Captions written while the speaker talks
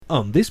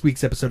On this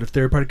week's episode of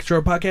Third Party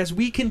Control Podcast,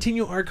 we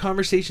continue our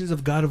conversations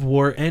of God of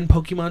War and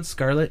Pokemon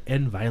Scarlet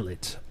and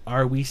Violet.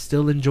 Are we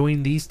still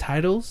enjoying these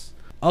titles?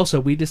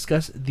 Also, we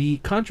discuss the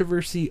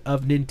controversy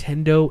of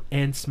Nintendo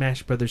and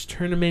Smash Brothers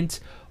Tournament.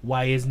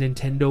 Why is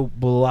Nintendo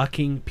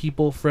blocking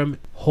people from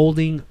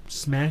holding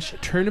Smash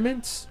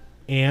tournaments?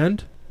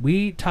 And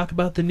we talk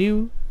about the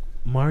new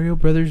Mario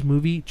Brothers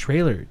movie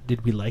trailer.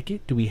 Did we like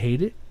it? Do we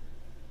hate it?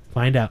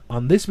 Find out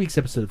on this week's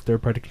episode of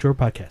Third Party Control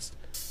Podcast.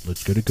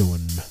 Let's get it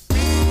going.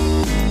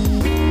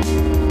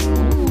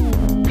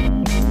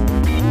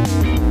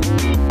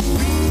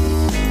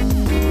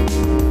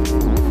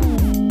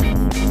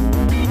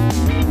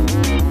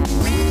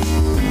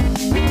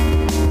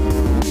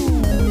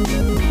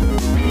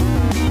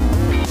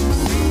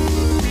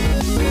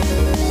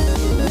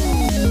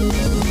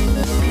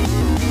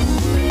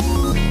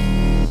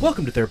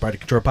 Welcome to Third Party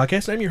Control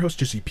Podcast. I'm your host,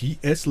 Jesse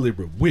P.S.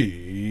 Libra,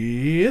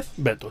 with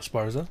Beto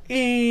Esparza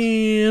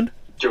and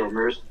Joe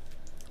Ramirez.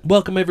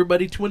 Welcome,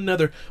 everybody, to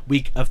another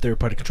week of Third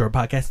Party Control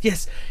Podcast.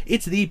 Yes,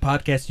 it's the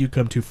podcast you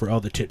come to for all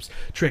the tips,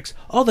 tricks,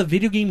 all the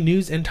video game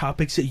news and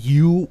topics that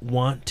you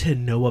want to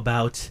know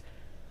about.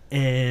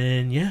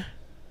 And yeah,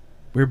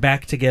 we're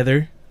back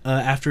together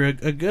after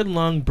a good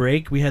long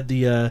break. We had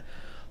the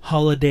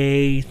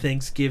holiday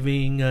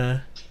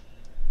Thanksgiving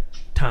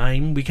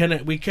time. We kind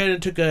of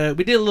took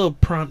we did a little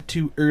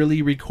impromptu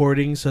early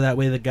recording so that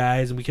way the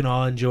guys and we can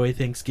all enjoy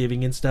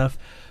Thanksgiving and stuff.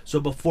 So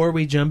before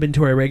we jump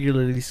into our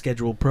regularly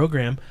scheduled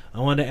program, I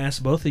want to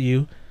ask both of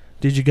you,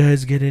 did you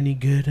guys get any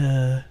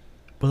good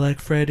Black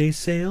Friday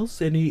sales?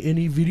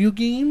 Any video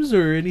games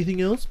or anything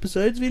else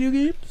besides video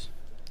games?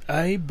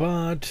 I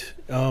bought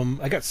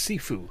I got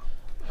Sifu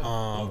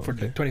for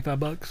okay. like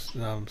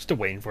 $25. Still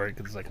waiting for it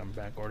because it's like on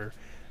back order.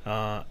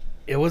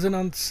 It wasn't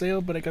on sale,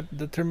 but I got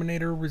the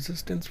Terminator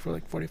Resistance for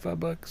like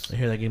 $45. I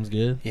hear that game's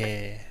good.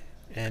 Yeah,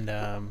 and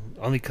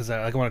only because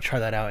I want to try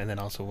that out, and then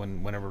also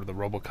whenever the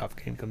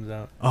RoboCop game comes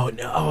out. Oh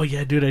no! Oh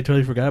yeah, dude! I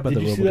totally forgot about Did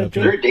the you see that, RoboCop Joe?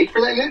 Is there a date for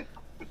that yet?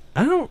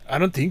 I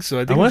don't think so.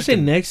 I think want it's to say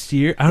just next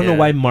year. I don't know Yeah.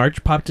 why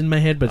March popped in my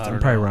head, but I I'm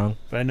don't probably know. wrong.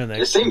 But I know The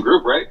next. same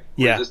group, right?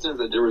 Yeah. Resistance,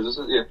 the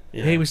Resistance, yeah.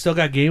 Yeah. Hey, we still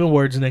got Game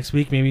Awards next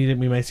week. Maybe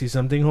we might see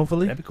something.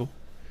 Hopefully. That'd be cool.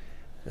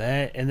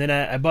 That and then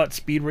I bought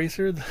Speed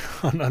Racer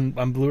on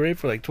Blu-ray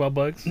for like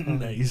 $12.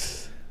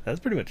 Nice. That's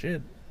pretty much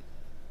it.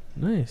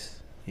 Nice.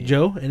 Yeah.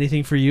 Joe,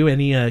 anything for you?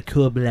 Any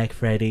cool Black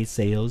Friday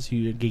sales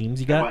games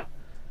you got?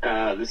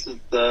 This is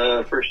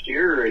the first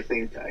year I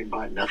think I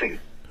bought nothing.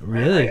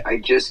 Really? I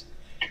just,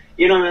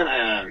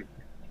 man,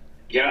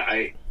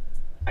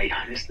 I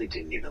honestly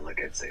didn't even look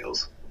at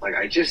sales. Like,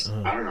 I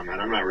don't know, man.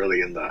 I'm not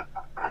really in the,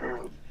 I don't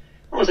know.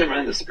 I wasn't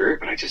really in the spirit,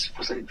 but I just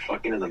wasn't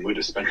fucking in the mood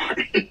to spend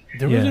money.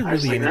 There Yeah. wasn't I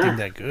was really like, anything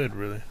nah. that good,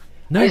 really.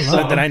 No, I no.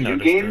 saw that I a few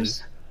noticed,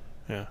 games.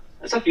 Yeah.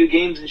 I saw a few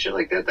games and shit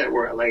like that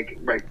were like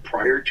right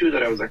prior to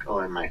that. I was like, oh,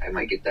 I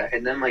might get that.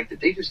 And then like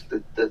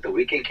the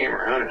weekend came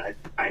around, and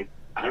I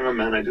don't know,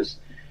 man. I just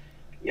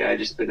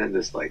been in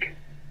this like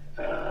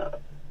I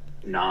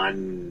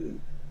haven't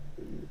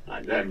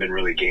been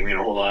really gaming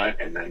a whole lot,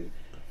 and then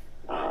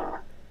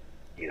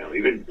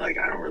even like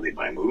I don't really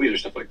buy movies or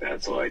stuff like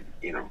that. So I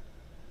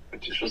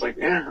just was like,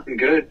 yeah, I'm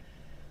good.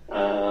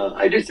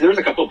 There was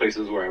a couple of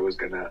places where I was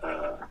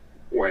gonna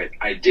where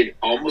I did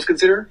almost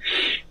consider.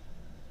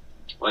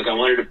 Like, I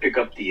wanted to pick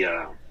up the,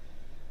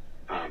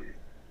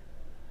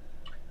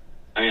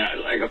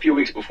 like a few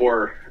weeks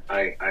before,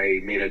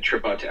 I made a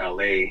trip out to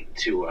LA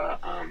to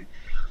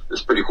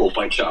this pretty cool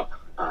fight shop,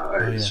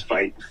 this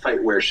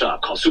fightwear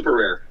shop called Super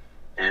Rare,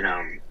 and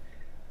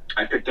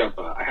I picked up.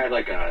 I had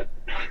like a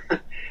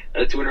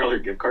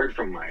 $200 gift card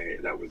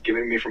that was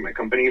given me from my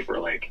company for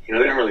like, they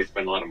didn't really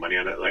spend a lot of money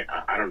on it. Like,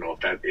 I don't know if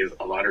that is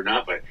a lot or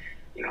not, but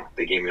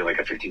they gave me like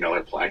a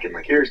 $15 plaque and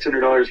like, here's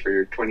 $200 for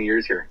your 20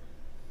 years here.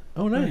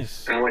 Oh,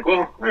 nice. And I'm like,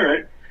 well, all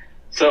right.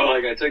 So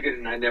like I took it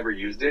and I never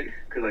used it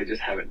because I just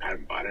haven't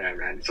bought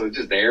it. So it's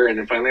just there. And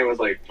then finally I was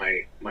like,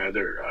 my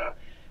other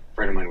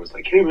friend of mine was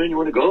like, hey man, you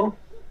want to go?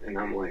 And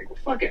I'm like, well,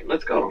 fuck it,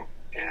 let's go.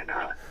 And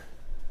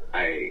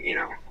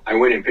I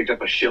went and picked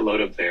up a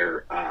shitload of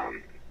their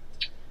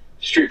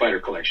Street Fighter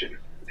collection.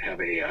 They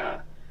have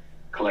a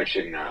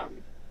collection.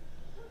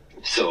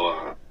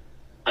 So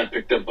I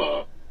picked up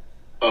a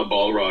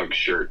Balrog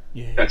shirt.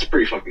 Yeah. That's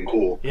pretty fucking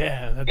cool.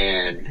 Yeah.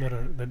 And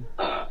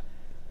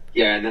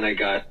then I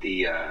got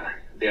they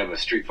have a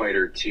Street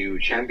Fighter 2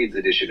 Champions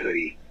Edition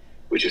hoodie,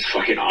 which is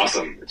fucking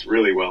awesome. It's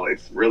really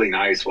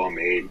nice, well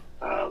made,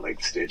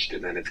 like stitched,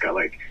 and then it's got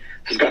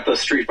the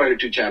Street Fighter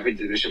 2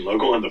 Champions Edition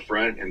logo on the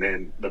front, and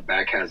then the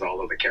back has all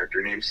of the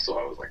character names. So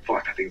I was like,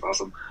 fuck, that thing's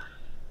awesome.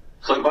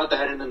 So I bought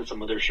that and then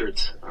some other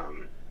shirts.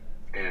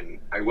 And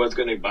I was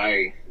gonna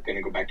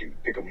go back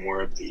and pick up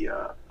more of the.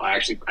 I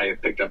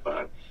picked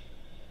up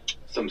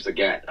some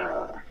Sagat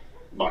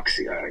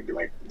boxy,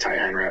 like tie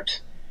hand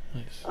wraps.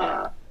 Nice.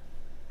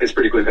 It's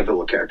pretty cool. He's got the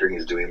little character, and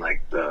he's doing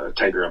like the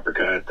tiger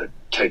uppercut, the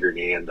tiger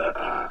knee, and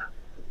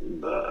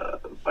the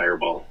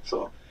fireball.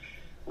 So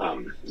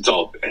it's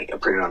all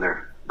printed on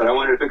there. But I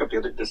wanted to pick up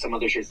some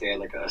other shirts. They had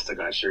like a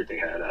Sagat shirt. They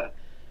had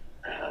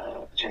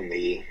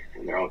Chun-Li,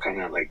 and they're all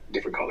kind of like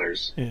different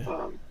colors.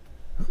 Yeah.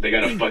 They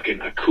got a fucking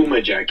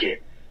Akuma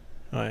jacket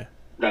Oh yeah.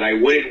 that I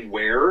wouldn't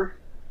wear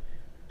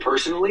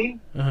personally,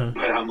 Uh-huh.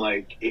 but I'm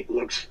like, it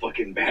looks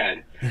fucking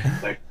bad.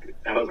 Like,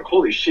 I was like,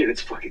 holy shit,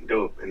 it's fucking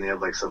dope. And they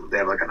have like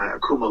an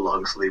Akuma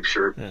long sleeve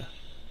shirt. Yeah.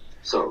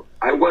 So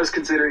I was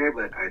considering it,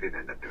 but I didn't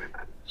end up doing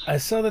that. I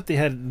saw that they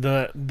had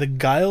the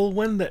Guile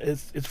one that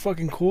it's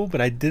fucking cool, but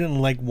I didn't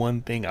like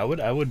one thing. I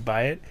would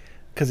buy it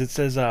because it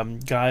says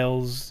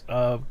Guile's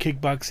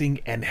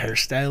kickboxing and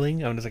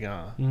hairstyling. I'm just like,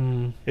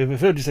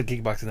 if it just said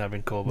kickboxing, that'd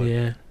been cool. But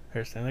Yeah.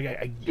 hairstyling,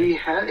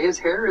 like His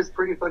hair is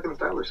pretty fucking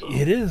stylish. Though.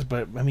 it is,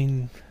 but I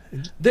mean,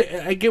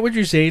 I get what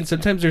you're saying.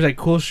 Sometimes there's like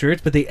cool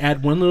shirts, but they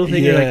add one little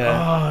thing. You're like,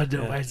 Yeah. oh,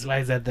 no, why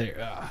is that there?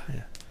 Ah.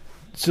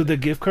 so the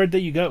gift card that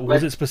you got,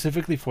 was it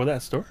specifically for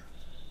that store?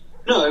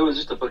 No, it was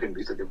just a fucking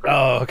Visa gift card.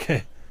 Oh,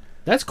 okay.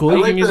 That's cool. I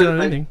You like can use it the-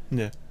 on I- anything.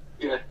 Yeah.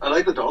 Yeah, I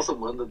like the Dawson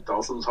one, the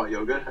Dawson's Hot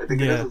Yoga. I think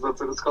Yeah. it is. That's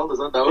what it's called. Is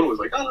that one was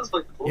like, oh, that's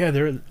fucking cool. Yeah,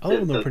 all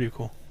of them are pretty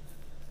cool.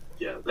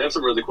 Yeah, they have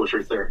some really cool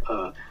shirts there.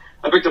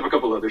 I picked up a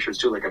couple other shirts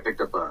too. Like I picked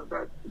up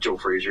that Joe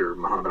Frazier,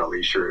 Muhammad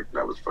Ali shirt.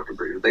 That was fucking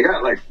pretty. They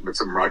got like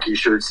some Rocky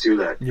shirts too.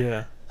 That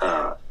Yeah.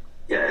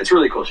 yeah, it's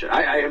really cool shit.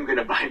 I am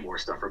gonna buy more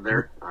stuff from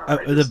there.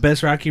 The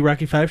best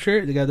Rocky 5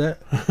 shirt. They got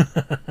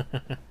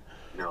that.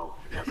 No,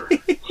 never.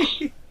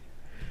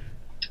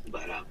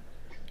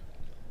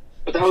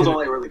 But that was all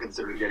I really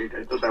considered getting.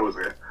 I thought that was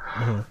it.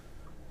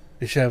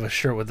 They should have a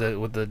shirt with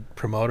the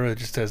promoter that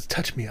just says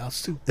 "Touch me, I'll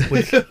sue."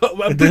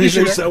 I'm pretty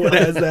sure someone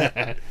has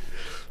that.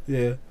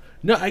 Yeah.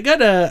 No, I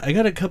got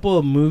a couple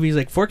of movies.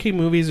 Like 4K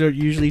movies are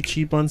usually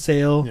cheap on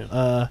sale.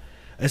 Yeah.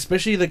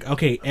 Especially like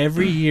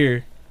every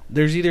year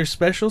there's either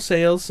special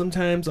sales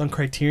sometimes on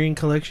Criterion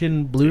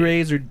Collection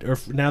Blu-rays or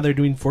now they're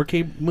doing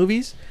 4K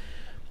movies.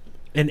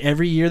 And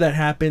every year that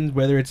happens,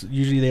 whether it's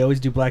usually they always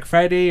do Black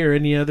Friday or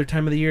any other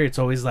time of the year, it's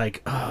always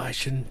like, oh, I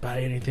shouldn't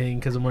buy anything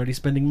because I'm already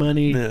spending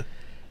money. Yeah.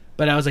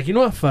 But I was like, you know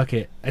what? Fuck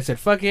it. I said,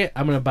 fuck it.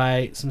 I'm going to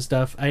buy some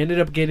stuff. I ended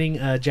up getting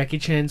Jackie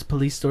Chan's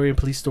Police Story and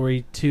Police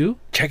Story 2.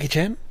 Jackie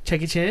Chan?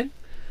 Jackie Chan.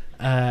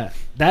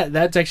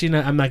 That's actually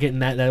not, I'm not getting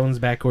that. That one's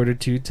back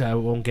ordered too. I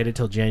won't get it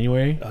till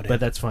January, Oh, damn.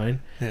 but that's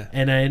fine. Yeah.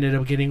 And I ended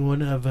up getting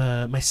one of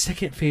my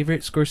second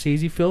favorite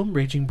Scorsese film,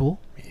 Raging Bull.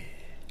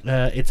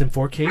 It's in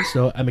 4K,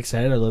 so I'm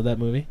excited. I love that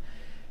movie.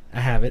 I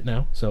have it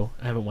now, so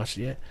I haven't watched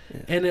it yet. Yeah.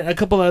 And a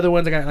couple other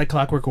ones I got, like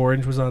Clockwork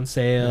Orange was on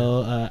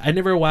sale. I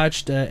never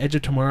watched Edge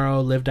of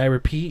Tomorrow, Live, Die,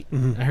 Repeat.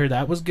 Mhm. I heard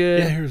that was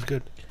good. Yeah, it was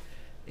good.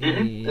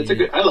 It's a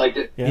good. I liked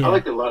it. Yeah. I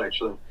liked it a lot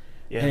actually.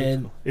 Yeah,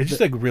 And it's just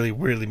like really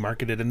weirdly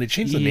marketed, and they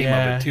changed the name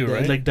of it too,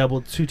 right? Like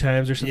doubled 2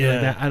 times or something like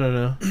Yeah. that. I don't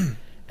know.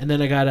 And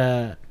then I got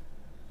a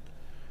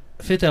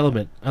Fifth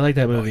Element. I like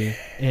that movie,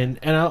 and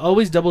I'll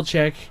always double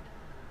check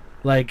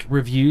like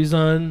reviews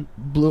on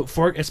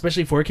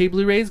especially 4K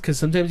Blu-rays, because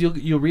sometimes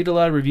you'll read a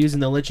lot of reviews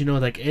and they'll let you know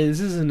like, hey, this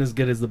isn't as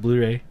good as the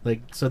Blu-ray,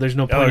 like, so there's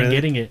no point in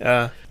getting it.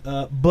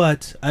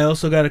 But I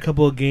also got a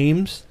couple of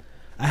games.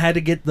 I had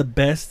to get the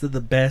best of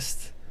the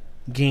best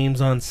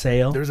games on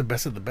sale. There's a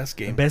best of the best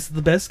game. Best of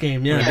the best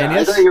game, yeah. Yeah,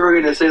 I thought you were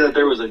going to say that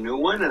there was a new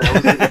one, and I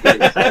was going to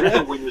get excited.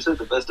 But when you said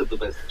the best of the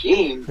best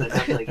games, and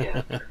I'm like,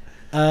 yeah.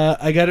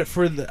 I got it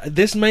for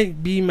this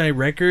might be my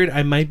record.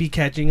 I might be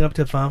catching up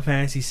to Final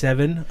Fantasy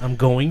VII. I'm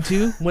going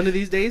to one of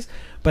these days.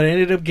 But I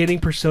ended up getting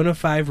Persona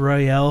 5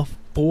 Royale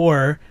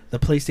for the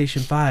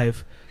PlayStation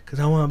 5 because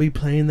I want to be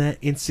playing that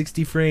in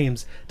 60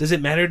 frames. Does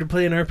it matter to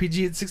play an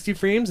RPG at 60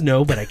 frames?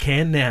 No, but I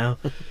can now.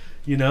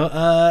 You know.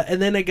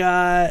 And then I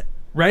got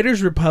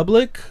Riders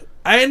Republic.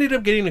 I ended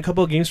up getting a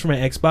couple of games for my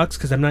Xbox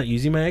because I'm not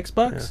using my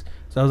Xbox. Yeah.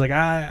 So I was like,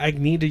 I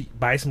need to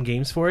buy some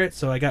games for it.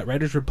 So I got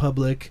Riders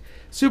Republic.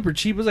 Super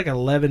cheap. It was like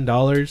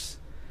 $11.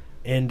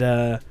 And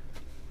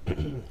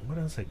what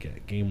else I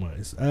get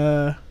game-wise?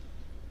 Got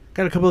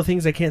a couple of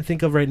things I can't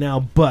think of right now,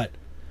 but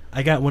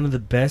I got one of the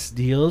best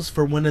deals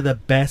for one of the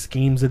best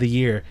games of the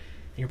year.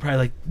 And you're probably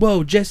like,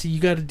 whoa, Jesse,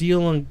 you got a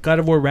deal on God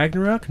of War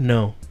Ragnarok?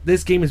 No.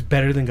 This game is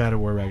better than God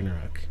of War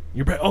Ragnarok.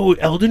 You're probably, oh,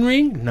 Elden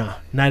Ring? Nah,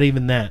 not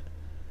even that.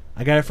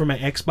 I got it for my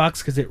Xbox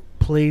because it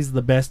plays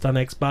the best on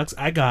Xbox.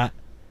 I got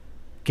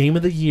Game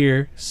of the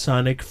Year,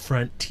 Sonic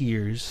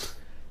Frontiers.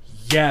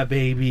 Yeah,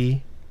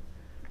 baby.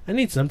 I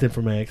need something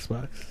for my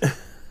Xbox.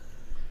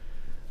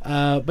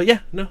 But yeah,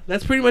 no,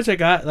 that's pretty much I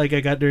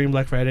got during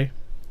Black Friday.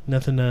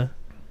 Nothing. Oh,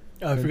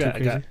 I Too forgot.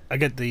 crazy. I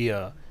got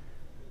the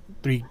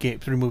three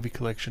movie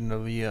collection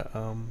of the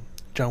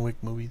John Wick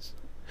movies.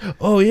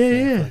 Oh yeah, For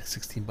yeah. like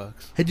 $16.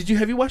 Hey,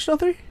 have you watched all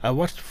 3? I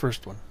watched the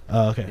first one.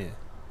 Oh, okay. Yeah.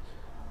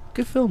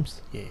 Good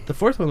films. Yeah. The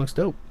 4th one looks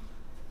dope.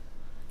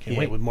 Can't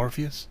wait. With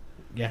Morpheus.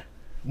 Yeah.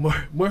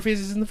 Morpheus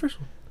is in the first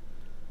one.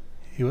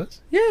 He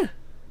was. Yeah.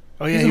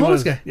 Oh yeah, He's a he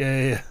homeless was. guy.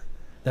 Yeah.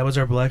 That was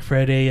our Black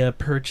Friday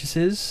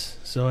purchases.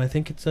 So I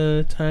think it's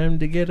time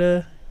to get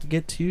to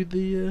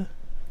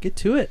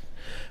it.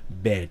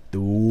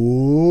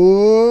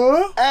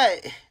 Beto.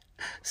 Hey,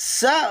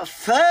 sup,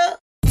 fuck?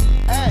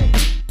 Hey.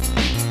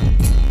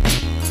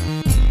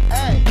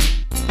 Hey.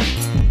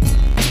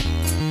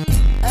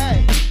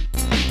 Hey.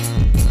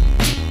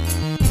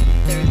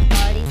 Third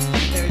party,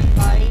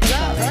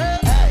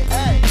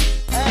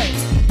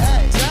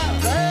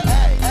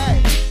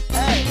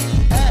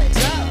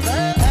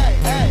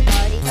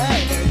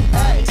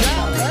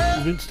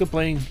 still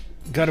playing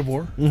God of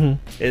War.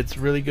 Mm-hmm. It's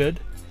really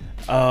good.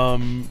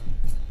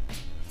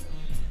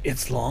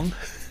 It's long.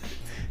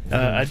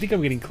 I think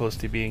I'm getting close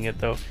to being it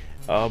though.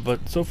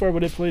 But so far,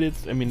 what I played,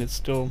 it's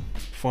still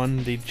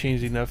fun. They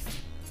changed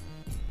enough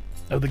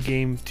of the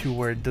game to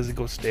where it doesn't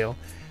go stale.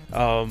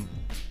 I don't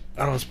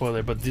want to spoil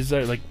it, but these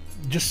are like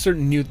just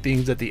certain new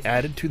things that they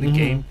added to the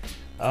game.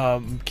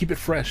 Keep it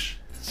fresh.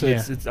 So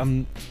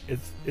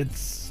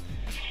it's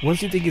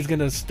once you think it's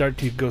gonna start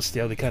to go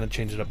stale, they kind of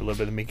change it up a little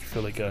bit and make you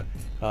feel like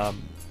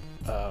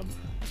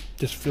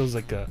just feels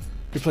like you're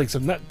playing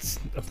some, not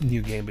a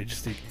new game, but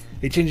just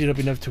they change it up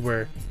enough to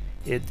where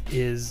it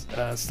is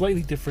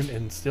slightly different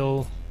and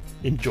still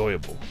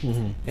enjoyable.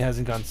 It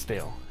hasn't gone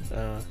stale.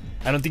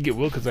 I don't think it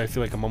will, because I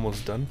feel like I'm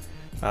almost done,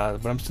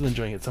 but I'm still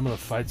enjoying it. Some of the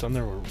fights on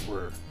there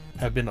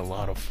have been a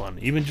lot of fun.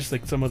 Even just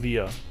like some of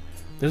the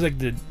there's like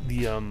the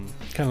kind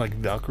of like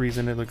Valkyries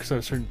in it, like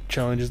certain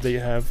challenges that you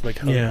have, like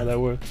how that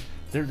were.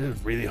 They're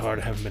really hard.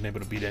 I haven't been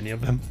able to beat any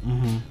of them,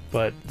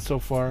 but so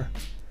far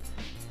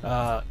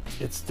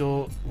it's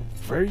still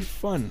very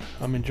fun.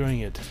 I'm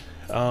enjoying it.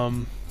 I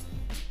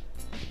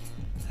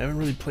haven't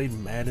really played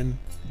Madden.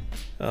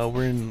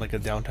 We're in like a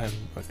downtime,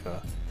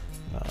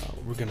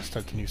 we're gonna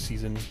start the new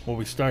season. Well,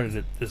 we started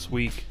it this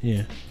week.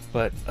 Yeah.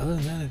 But other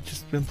than that, I've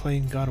just been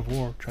playing God of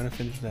War, trying to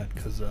finish that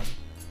because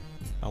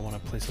I want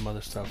to play some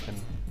other stuff,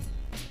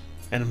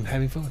 and I'm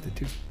having fun with it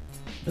too.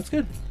 That's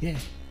good. Yeah.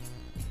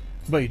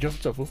 But you, Joe,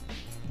 what's up, fool?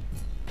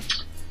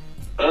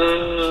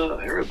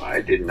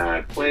 I did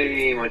not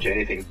play much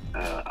anything.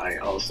 I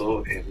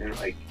also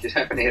just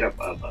happened to hit a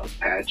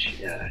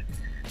patch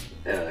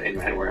in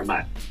Madden where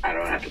I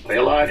don't have to play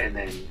a lot, and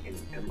then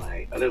in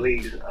my other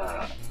leagues,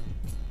 a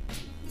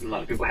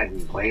lot of people hadn't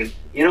been playing.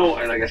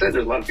 Like I said,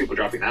 there's a lot of people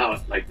dropping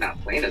out, like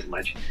not playing as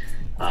much,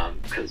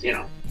 because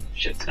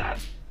shit's kind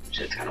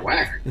of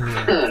whack.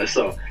 Yeah.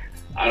 So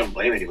I don't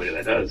blame anybody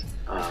that does.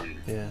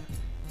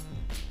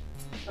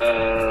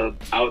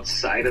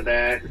 Outside of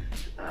that,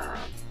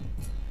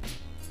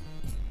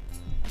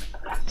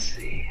 let's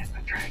see. I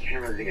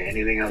can't really think of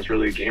anything else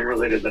really game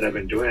related that I've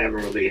been doing.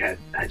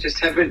 I just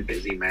have been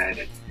busy, man.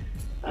 And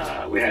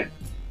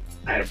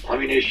I had a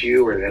plumbing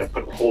issue where they had to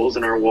put holes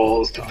in our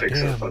walls to fix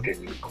a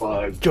fucking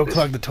clog. Joe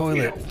clogged the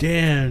toilet.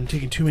 Damn,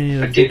 taking too many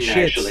of I the didn't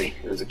shits. actually.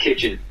 It was a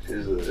kitchen.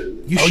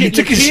 You shit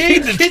in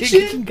the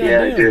kitchen?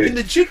 Yeah, dude. In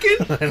the chicken?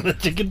 The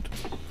chicken.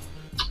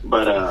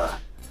 But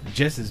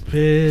Jess is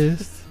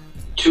pissed.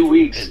 2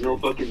 weeks, no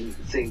fucking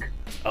sink.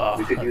 Oh,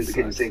 We couldn't use the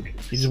kitchen sink.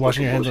 You just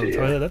washing your hands on the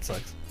Bullshit, toilet? That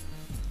sucks.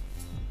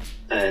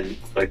 And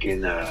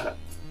fucking so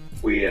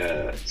we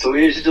were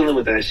just dealing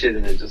with that shit,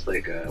 and then just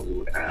like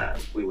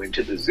we went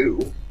to the zoo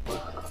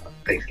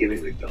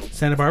Thanksgiving week though.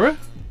 Santa Barbara?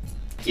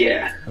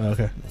 Yeah. Oh,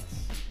 okay.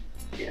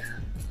 Yeah.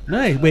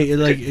 Nice. Wait,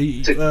 like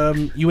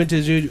you went to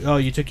the zoo? Oh,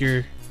 you took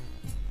your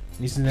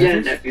nieces and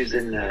nephews? Yeah, nephews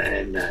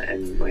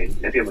and my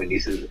nephew and my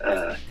nieces.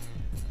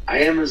 I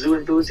am a zoo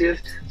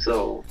enthusiast,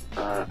 so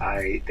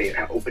they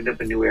opened up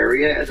a new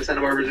area at the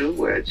Santa Barbara Zoo,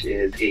 which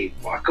is a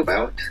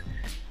walkabout.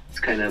 It's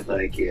kind of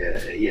like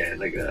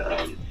like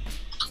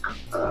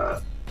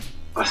a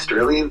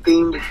Australian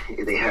themed.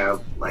 They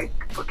have like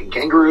fucking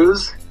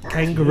kangaroos,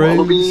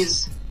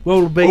 wallabies.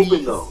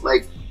 Open though,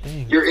 like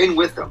Dang. you're in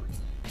with them.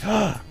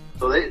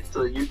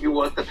 So you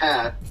walk the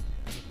path,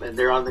 and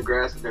they're on the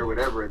grass and they're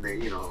whatever, and they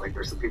like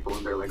there's some people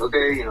in there like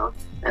okay,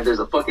 and there's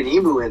a fucking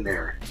emu in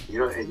there,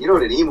 and you know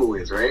what an emu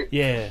is, right?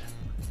 Yeah.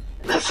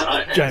 And that's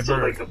Giant so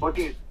bird. like the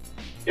fucking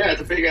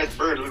it's a big ass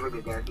bird. It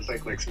looks like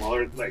it's like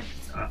smaller, like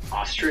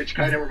ostrich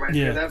kind of reminds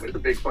me of that, but it's a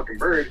big fucking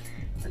bird,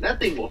 and that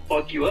thing will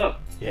fuck you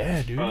up.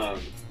 Yeah, dude.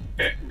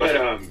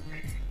 But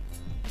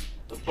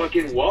the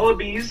fucking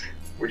wallabies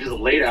were just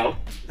laid out,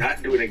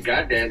 not doing a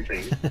goddamn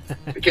thing.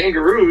 The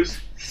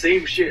kangaroos,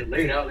 same shit,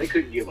 laid out. They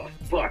couldn't give a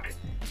fuck,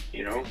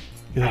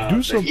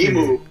 Do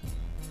something.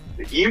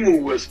 The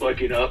emu was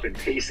fucking up and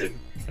pacing.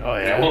 Oh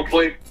And yeah. at one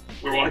point,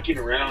 we're walking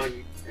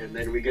around, and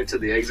then we get to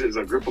the exit. There's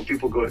a group of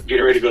people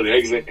getting ready to go to the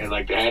exit, and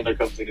like the handler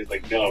comes in, and is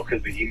like, no,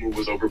 because the emu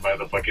was over by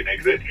the fucking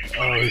exit.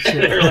 Oh And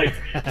shit. they're like,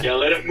 yeah,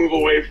 let it move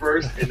away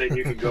first, and then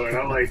you can go. And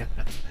I'm like,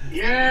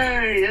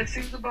 yeah, that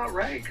seems about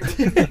right. 'Cause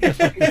it's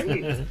fucking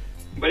mean.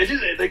 But it's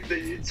just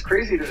it's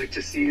crazy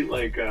to see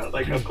like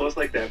up close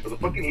like that. But the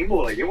fucking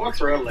emu, like it walks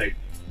around like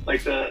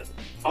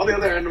all the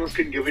other animals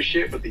couldn't give a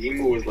shit, but the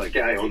emu was like,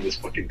 yeah, I own this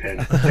fucking pen.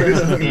 Like,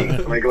 this is me.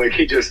 Like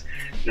he just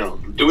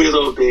doing his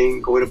own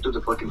thing, going up to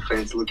the fucking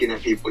fence, looking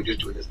at people, just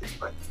doing his thing.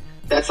 But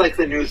that's like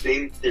the new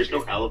thing. There's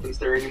no elephants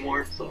there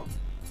anymore, so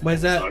Why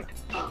is that?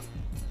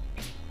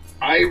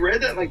 I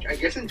read that I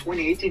guess in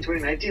 2018,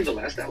 2019, the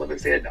last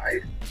elephants they had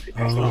died. They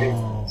passed away.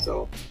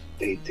 So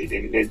they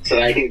didn't. So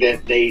I think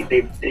that they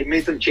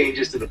made some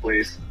changes to the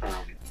place.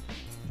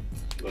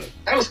 But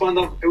that was fun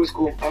though. It was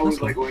cool. I always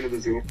like going to the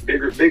zoo.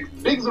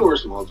 Big zoo or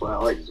small zoo. I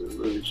like zoos.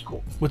 It's just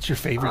cool. What's your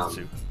favorite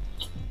zoo?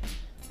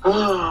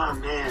 Oh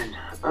man.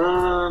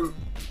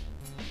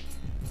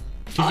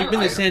 Because you've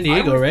been to San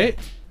Diego, right?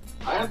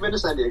 I have been to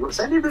San Diego.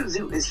 San Diego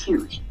Zoo is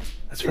huge.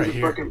 That's right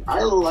here.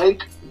 I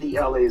like the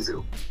LA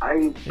Zoo.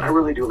 I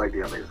really do like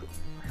the LA Zoo.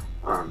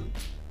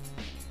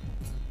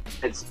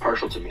 it's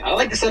partial to me. I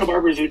like the Santa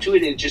Barbara Zoo too.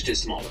 It just is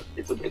smaller.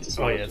 It's a Oh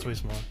smaller. yeah, it's way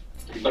smaller.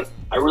 But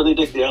I really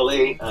dig the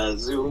LA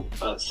Zoo.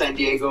 San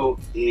Diego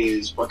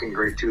is fucking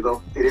great too,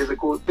 though. It is a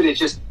cool, but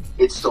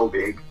it's so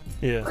big.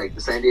 Yeah. Like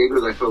the San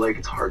Diego's, I feel like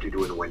it's hard to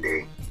do in one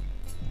day.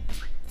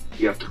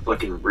 You have to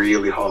fucking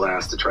really haul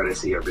ass to try to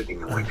see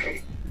everything in one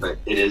day. But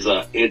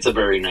it's a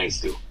very nice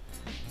zoo.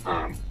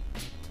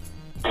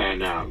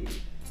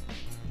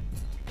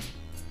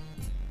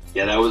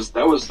 Yeah, that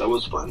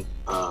was fun.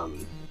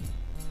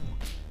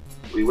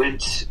 We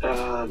went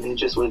and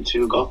just went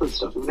to golf and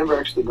stuff. We've never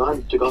actually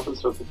gone to golf and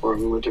stuff before.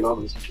 We went to golf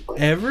and stuff to play.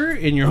 Ever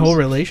in your whole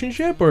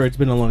relationship, or it's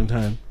been a long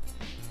time?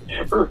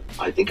 Ever.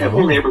 I think I've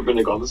only ever been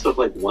to golf and stuff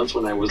like once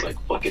when I was like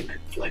fucking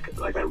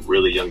like a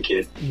really young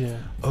kid. Yeah.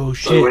 Oh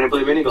So we shit! went and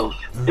played mini golf.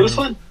 It was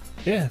fun.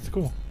 Yeah, it's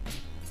cool.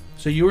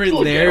 So you were It's a in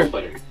little there.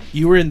 ghetto, but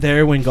You were in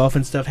there when golf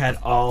and stuff had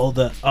all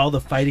the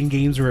fighting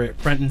games were at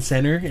front and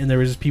center, and there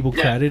was just people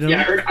crowded on.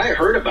 Yeah, them. I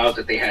heard about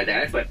that they had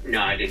that, but no,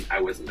 I didn't.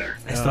 I wasn't there.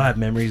 I still have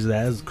memories of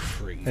that. It was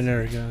crazy. I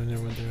never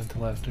went there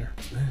until after.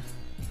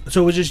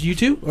 So it was just you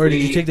two, or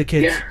did you take the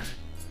kids? Yeah.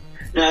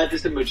 No,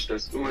 just imaged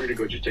us. We wanted to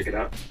go just check it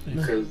out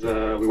because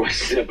we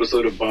watched an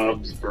episode of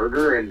Bob's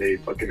Burger and they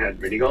fucking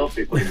had mini golf.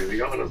 They played mini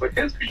golf, and I was like,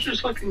 "Yes, we should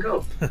just fucking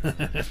go."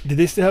 Did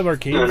they still have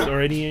arcades No.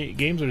 or any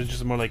games, or is it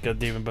just more like a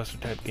Dave and Buster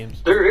type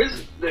games? There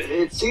is.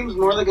 It seems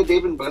more like a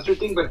Dave and Buster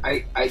thing, but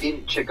I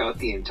didn't check out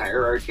the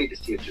entire arcade to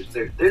see if there's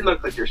there. They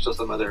look like there's still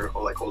some other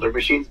like older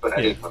machines, but I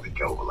Yeah. didn't fucking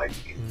go like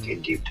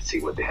in deep to see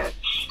what they had.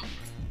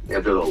 They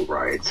have their little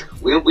rides.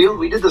 We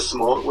did the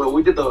small. Well,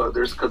 we did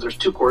there's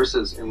two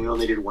courses, and we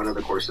only did one of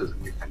the courses,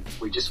 and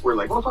we just were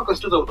like, well, fuck,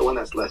 let's do the one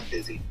that's less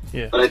busy.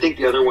 Yeah. But I think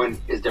the other one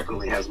is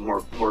definitely has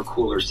more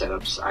cooler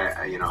setups.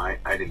 I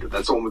didn't do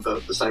that's the one with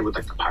the side with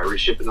like the pirate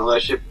ship and all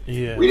that shit.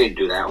 Yeah. We didn't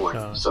do that one,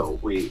 Oh. so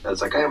I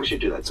was like, we should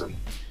do that soon.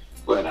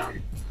 But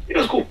it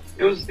was cool.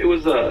 It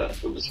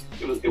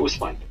was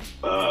fun.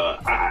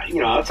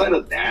 Outside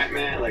of that,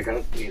 man, like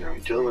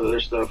dealing with other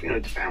stuff,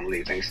 the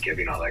family,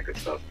 Thanksgiving, all that good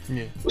stuff.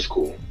 Yeah. Was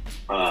cool.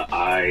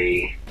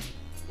 I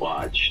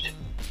watched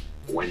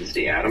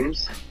Wednesday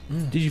Addams.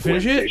 Did you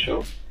finish Wednesday it?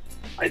 Show.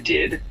 I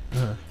did.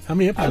 How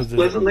many I was episodes did it?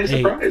 pleasantly 8.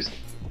 surprised.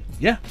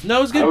 Yeah. No,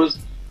 it was good. I was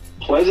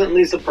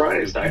pleasantly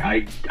surprised.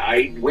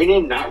 I went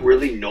in not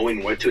really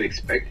knowing what to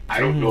expect. I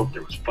don't know if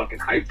there was fucking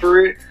hype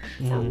for it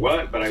or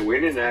what, but I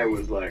went in and I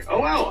was like, oh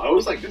wow. I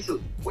was like, this is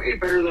way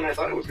better than I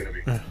thought it was going to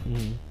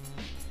be.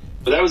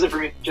 But that was it for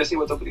me. Jesse,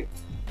 what's up with you?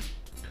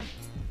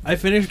 I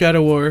finished God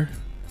of War.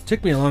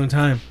 Took me a long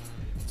time.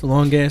 It's a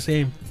long ass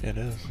game. It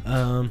is.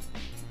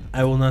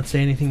 I will not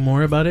say anything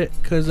more about it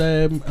because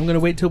I'm gonna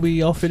wait till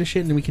we all finish it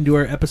and then we can do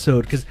our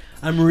episode because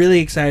I'm really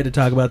excited to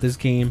talk about this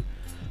game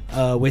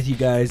with you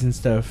guys and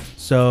stuff.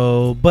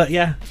 So, but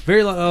yeah,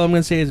 very long. All I'm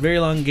gonna say is very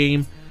long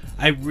game.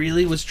 I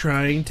really was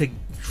trying to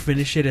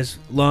finish it as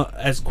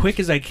quick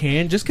as I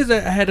can, just because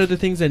I had other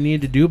things I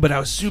needed to do. But I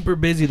was super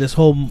busy this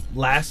whole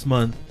last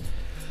month,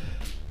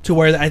 to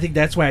where I think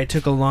that's why it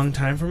took a long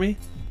time for me.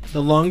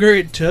 The longer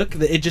it took,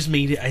 it just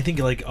made it. I think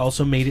it like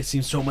also made it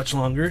seem so much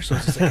longer. So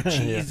it's just like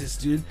Jesus,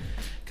 dude.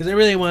 Because I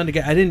really wanted to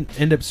get. I didn't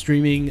end up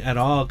streaming at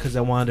all because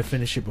I wanted to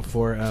finish it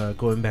before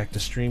going back to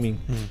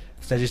streaming.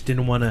 Because I just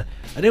didn't want to.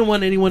 I didn't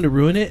want anyone to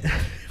ruin it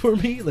for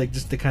me, like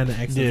just to kind of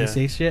accidentally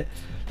say shit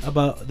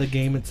about the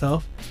game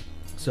itself.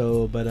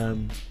 So, but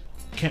I'm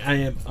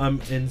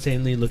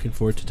insanely looking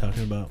forward to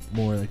talking about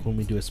more like when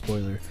we do a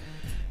spoiler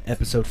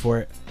episode for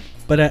it.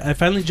 But I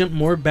finally jumped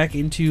more back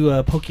into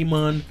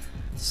Pokemon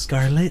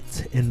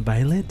Scarlet and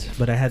Violet,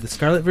 but I had the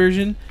Scarlet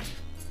version,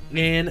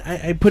 and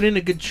I put in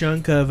a good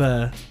chunk of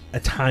a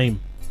time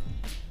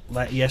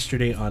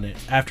yesterday on it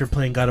after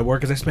playing God of War,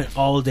 because I spent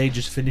all day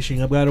just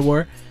finishing up God of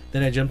War.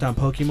 Then I jumped on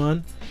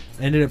Pokemon.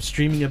 I ended up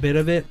streaming a bit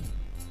of it,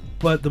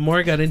 but the more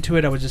I got into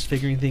it, I was just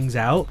figuring things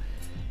out.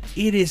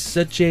 It is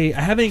I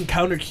haven't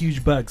encountered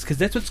huge bugs, because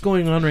that's what's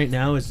going on right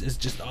now is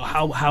just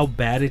how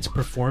bad it's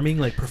performing,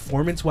 like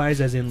performance wise,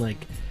 as in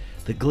like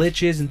the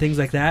glitches and things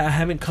like that. I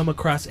haven't come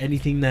across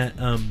anything that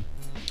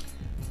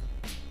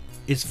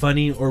is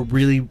funny or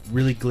really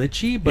really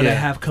glitchy, but I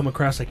have come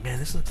across like, man,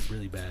 this looks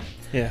really bad.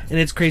 Yeah. And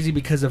it's crazy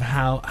because of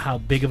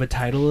how big of a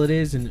title it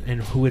is and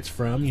who it's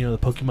from, the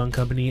Pokemon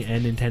Company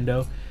and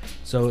Nintendo.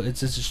 So it's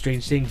just a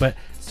strange thing, but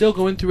still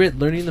going through it,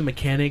 learning the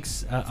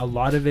mechanics. A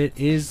lot of it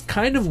is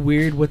kind of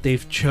weird what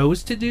they've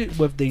chosen to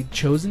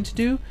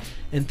do,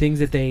 and things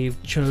that they've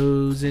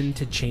chosen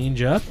to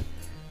change up.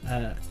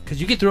 Because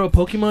you can throw a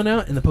Pokemon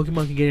out, and the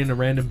Pokemon can get in a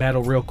random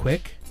battle real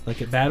quick,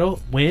 like at battle,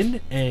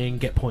 win, and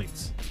get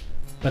points.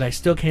 But I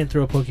still can't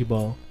throw a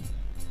Pokeball,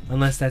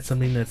 unless that's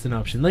something that's an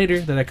option later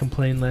that I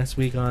complained last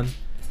week on.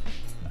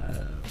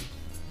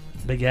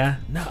 But yeah,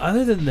 no.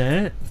 Other than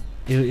that,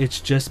 it's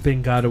just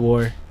been God of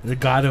War. The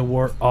God of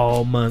War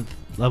all month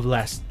of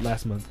last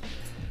month.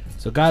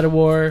 So God of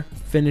War,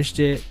 finished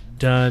it,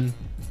 done.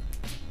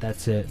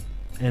 That's it,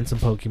 and some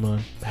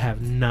Pokemon. I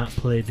have not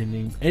played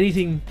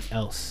anything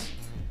else.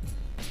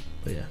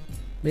 But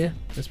yeah,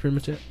 that's pretty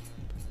much it.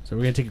 So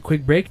we're gonna take a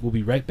quick break. We'll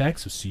be right back.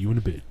 So see you in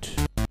a bit.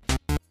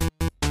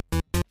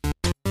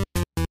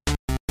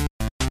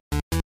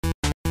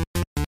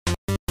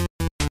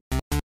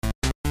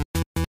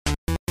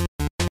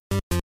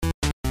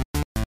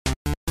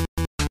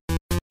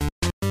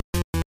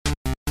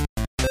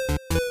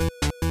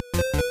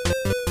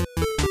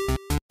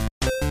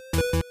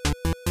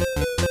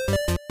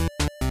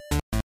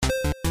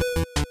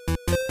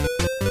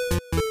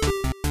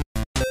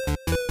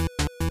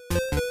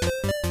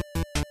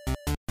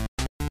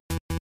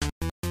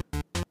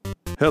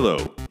 Hello,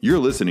 you're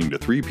listening to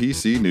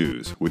 3PC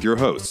News with your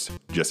hosts,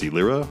 Jesse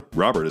Lira,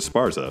 Robert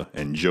Esparza,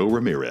 and Joe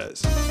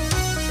Ramirez.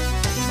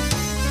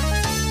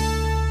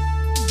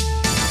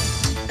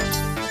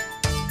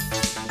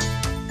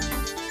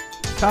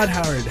 Todd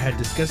Howard had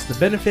discussed the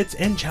benefits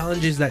and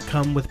challenges that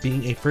come with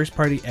being a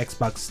first-party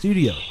Xbox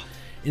studio.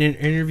 In an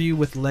interview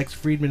with Lex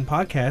Friedman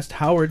podcast,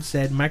 Howard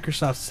said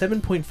Microsoft's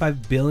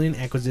 $7.5 billion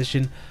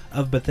acquisition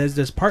of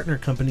Bethesda's partner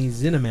company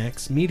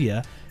ZeniMax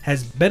Media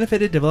has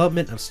benefited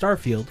development of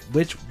Starfield,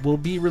 which will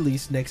be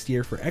released next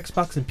year for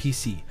Xbox and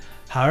PC.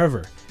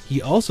 However,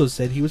 he also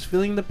said he was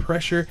feeling the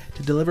pressure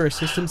to deliver a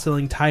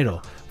system-selling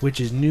title, which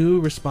is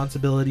new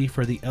responsibility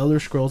for the Elder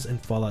Scrolls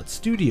and Fallout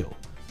studio.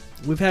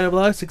 We've had a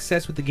lot of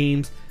success with the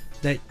games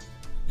that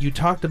you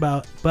talked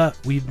about, but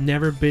we've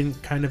never been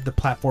kind of the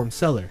platform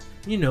seller.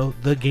 You know,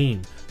 the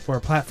game for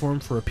a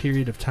platform for a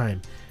period of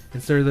time.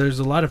 And so there's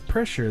a lot of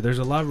pressure, there's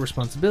a lot of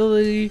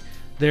responsibility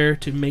there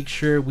to make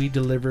sure we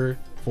deliver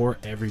for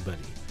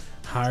everybody.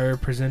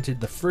 Howard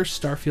presented the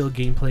first Starfield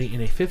gameplay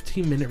in a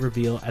 15-minute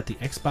reveal at the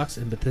Xbox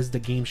and Bethesda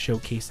Game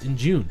Showcase in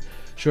June,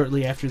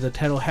 shortly after the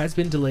title has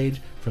been delayed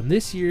from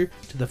this year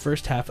to the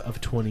first half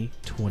of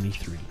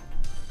 2023.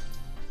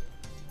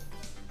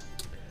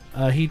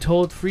 He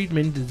told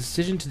Friedman the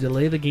decision to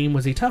delay the game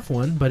was a tough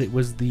one, but it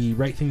was the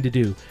right thing to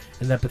do,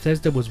 and that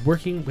Bethesda was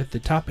working with the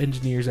top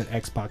engineers at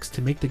Xbox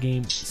to make the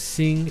game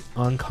sing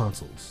on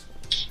consoles.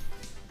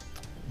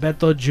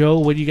 Beto, Joe,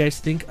 what do you guys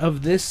think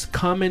of this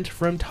comment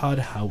from Todd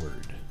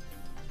Howard?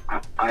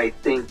 I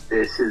think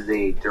this is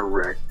a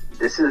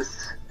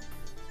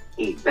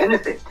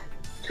benefit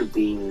to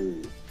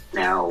being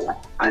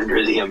now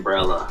under the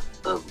umbrella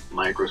of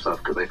Microsoft,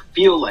 because I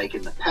feel like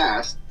in the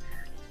past,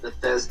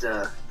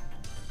 Bethesda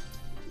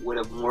would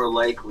have more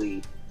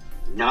likely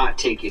not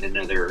taken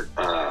another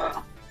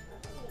a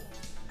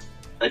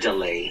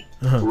delay,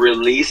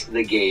 released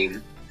the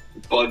game,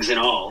 bugs and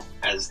all,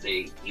 as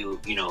they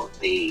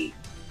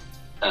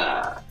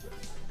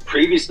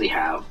previously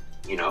have,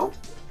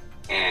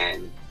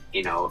 and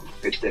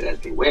fixed it as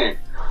they went.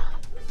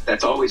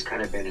 That's always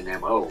kind of been an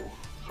MO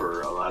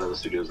for a lot of the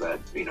studios that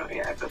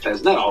at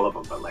Bethesda, not all of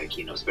them, but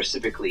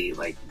specifically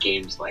like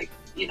games like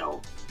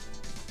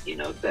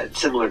that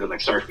similar to like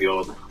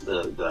Starfield,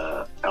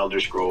 the Elder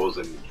Scrolls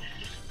and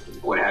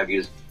what have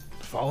you.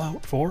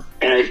 Fallout 4?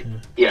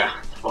 And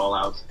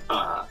Fallout.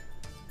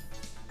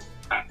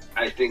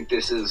 I think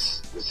this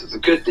is a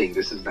good thing.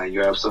 This is now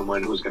you have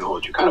someone who's going to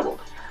hold you accountable.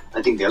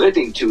 I think the other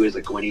thing too is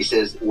like when he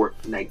says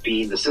like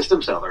being the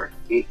system seller,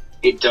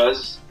 it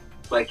does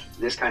like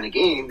this kind of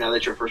game. Now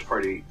that you're a first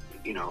party,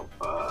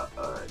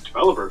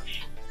 developer.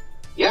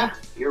 Yeah,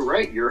 you're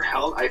right. You're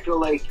held. I feel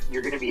like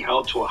you're going to be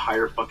held to a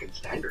higher fucking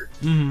standard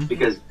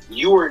because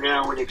you are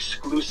now an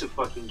exclusive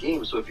fucking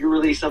game. So if you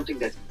release something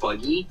that's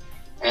buggy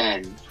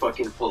and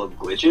fucking full of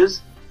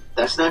glitches,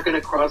 that's not going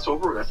to cross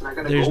over. That's not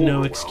going to go over well. There's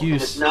no excuse.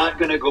 And it's not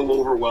going to go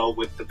over well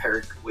with the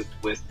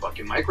with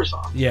fucking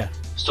Microsoft. Yeah.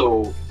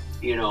 So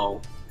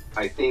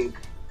I think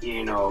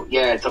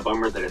it's a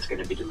bummer that it's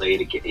going to be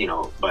delayed again.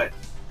 But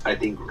I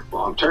think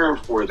long term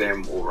for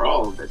them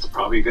overall, that's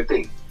probably a good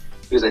thing.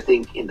 Because I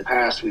think in the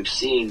past we've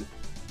seen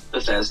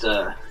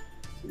Bethesda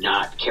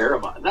not care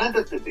about, not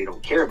that they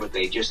don't care, but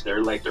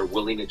they're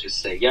willing to just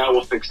say, yeah,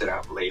 we'll fix it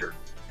out later.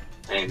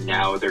 And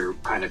now they're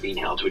kind of being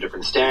held to a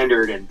different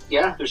standard. And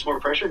yeah, there's more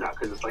pressure now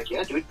because it's like,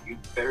 yeah, dude,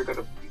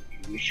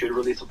 you should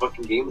release a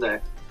fucking game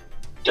that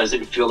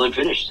doesn't feel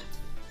unfinished.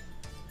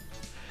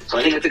 So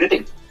I think that's a good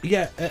thing.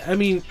 Yeah, I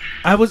mean,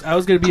 I was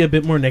going to be a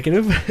bit more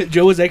negative.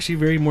 Joe was actually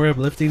very more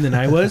uplifting than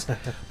I was.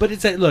 But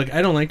it's that, look,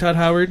 I don't like Todd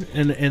Howard,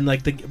 and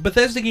like the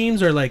Bethesda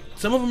games are like,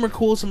 some of them are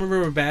cool, some of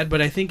them are bad,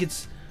 but I think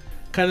it's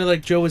kind of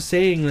like Joe was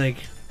saying, like,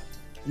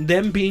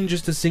 them being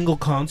just a single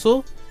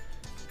console,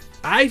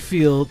 I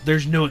feel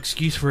there's no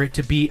excuse for it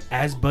to be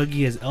as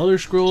buggy as Elder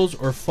Scrolls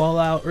or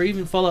Fallout or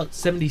even Fallout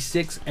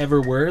 76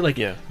 ever were. Like,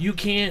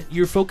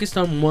 you're focused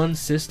on one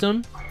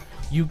system.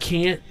 You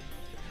can't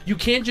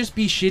just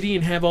be shitty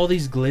and have all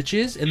these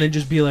glitches and then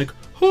just be like,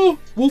 oh,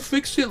 we'll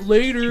fix it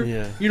later.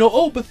 Yeah.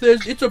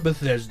 Bethesda, it's a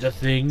Bethesda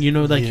thing. You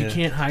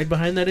can't hide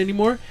behind that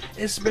anymore.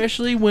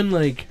 Especially when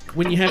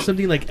you have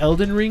something like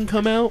Elden Ring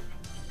come out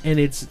and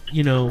it's,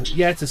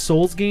 it's a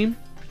Souls game.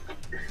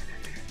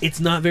 It's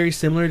not very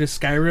similar to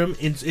Skyrim.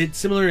 It's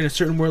similar in a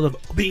certain world of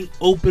being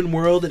open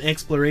world and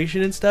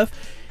exploration and stuff.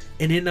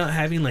 And it not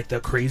having like the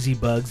crazy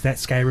bugs that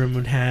Skyrim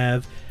would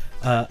have.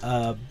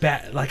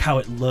 Like how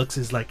it looks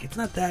is like it's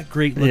not that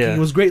great looking. It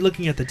was great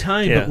looking at the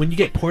time, but when you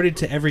get ported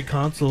to every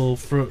console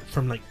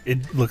from like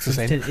it looks the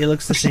same. It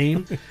looks the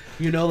same.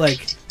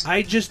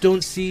 I just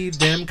don't see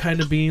them kind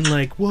of being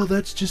like, well,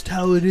 that's just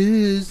how it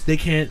is. They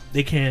can't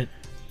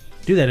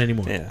do that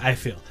anymore. I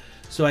feel.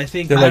 So I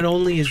think not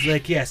only is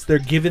like, yes, they're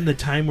given the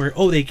time where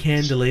they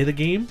can delay the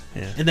game,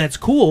 and that's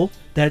cool.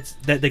 That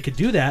they could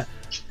do that.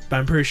 But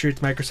I'm pretty sure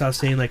it's Microsoft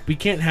saying like, we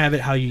can't have it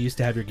how you used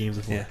to have your games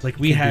before. Yeah, like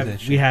we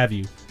have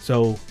you.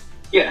 So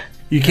yeah,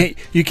 you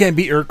can't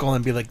be Urkel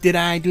and be like, did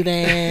I do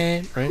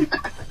that? Right?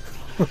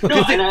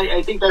 No, and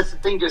I think that's the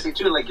thing, Jesse,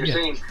 too. Like you're Yeah.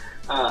 saying,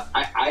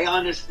 I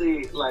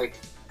honestly like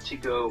to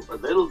go a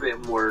little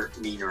bit more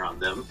meaner on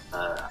them.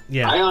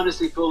 Yeah. I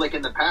honestly feel like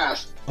in the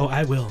past, Oh,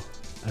 I will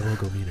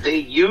go meaner. they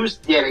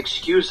used that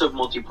excuse of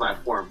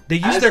multi-platform. They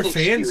use as their an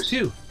fans excuse.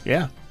 too.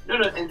 Yeah. No,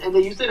 and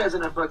they used it as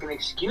a fucking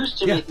excuse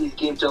to Yeah. make these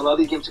games, to allow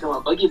these games to come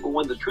out buggy. But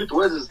when the truth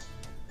was, is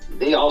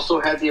they also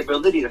had the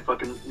ability to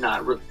fucking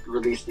not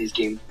release these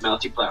games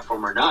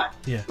multi-platform or not.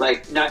 Yeah.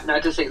 Like, not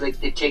to say like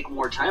they take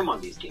more time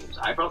on these games.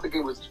 I felt like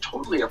it was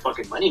totally a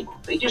fucking money move.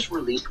 They just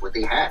released what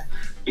they had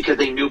because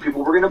they knew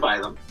people were going to buy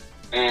them,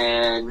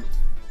 and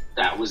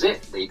that was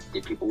it.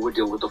 People would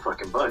deal with the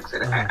fucking bugs.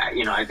 And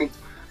I think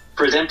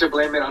for them to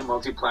blame it on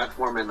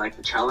multi-platform and like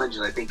the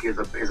challenges, I think is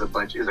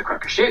a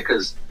crock of shit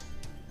because,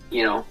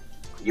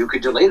 you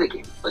could delay the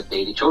game, but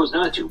they chose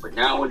not to. But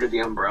now under the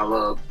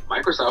umbrella of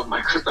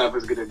Microsoft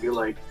is going to be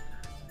like,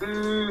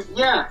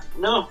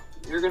 no,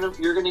 you're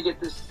gonna get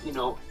this.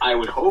 I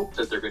would hope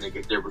that they were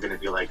going to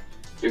be like,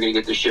 you're going to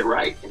get this shit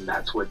right, and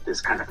that's what this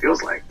kind of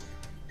feels like,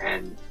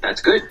 and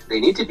that's good.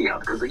 They need to be out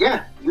because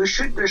there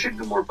should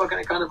be more fucking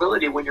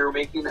accountability when you're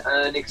making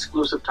an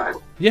exclusive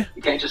title. Yeah.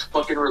 You can't just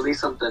fucking release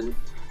something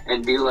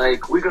and be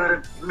like, we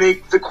gotta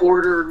make the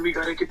quarter and we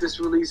gotta get this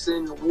release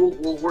in.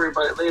 We'll worry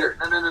about it later.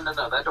 No.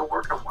 That don't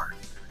work no more.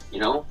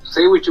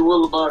 Say what you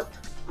will about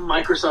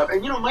Microsoft,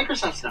 and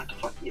Microsoft's not the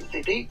fucking.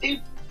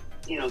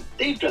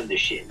 They've done this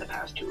shit in the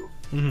past too.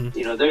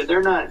 Mm-hmm.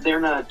 They're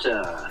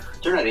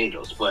not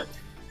angels, but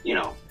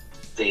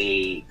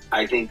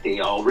I think they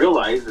all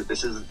realize that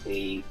this is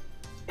a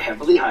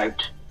heavily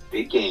hyped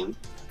big game,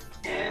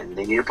 and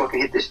they need to fucking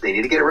hit this. They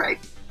need to get it right.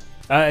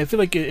 I feel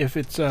like if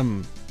it's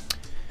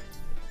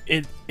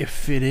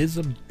if it is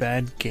a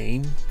bad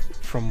game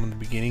from the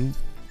beginning,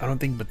 I don't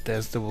think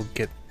Bethesda will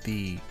get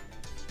the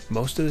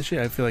most of the shit.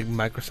 I feel like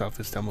Microsoft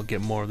this time will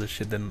get more of the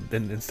shit than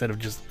instead of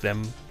just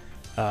them.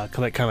 Kind of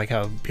like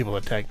how people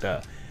attacked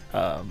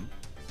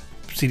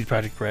CD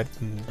Projekt Red.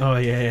 Oh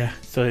yeah.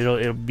 So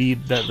it'll be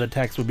that the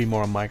tax will be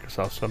more on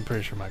Microsoft. So I'm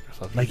pretty sure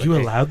Microsoft. Like you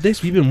allowed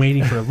this? We've been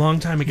waiting for a long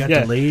time. It got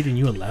Yeah. delayed, and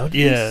you allowed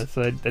Yeah, this?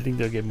 so I think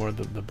they'll get more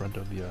of the brunt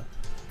of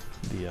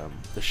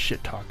the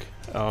shit talk.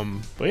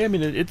 But yeah, I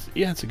mean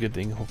it's a good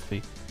thing.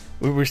 Hopefully,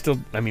 we're still.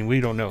 I mean, we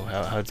don't know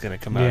how it's gonna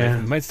come out. Yeah.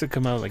 It might still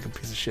come out like a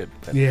piece of shit.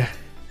 But, Yeah.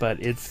 But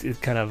it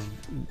kind of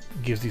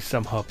gives you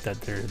some hope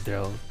that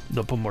they'll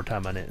put more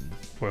time on it, and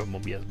where it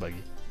won't be as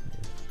buggy.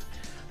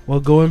 Well,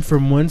 going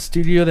from one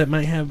studio that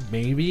might have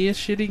maybe a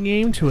shitty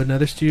game to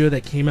another studio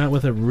that came out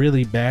with a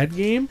really bad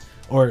game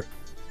or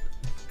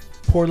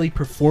poorly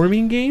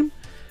performing game,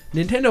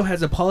 Nintendo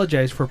has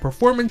apologized for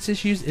performance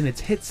issues in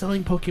its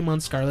hit-selling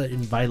Pokemon Scarlet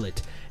and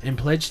Violet and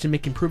pledged to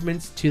make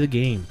improvements to the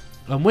game.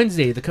 On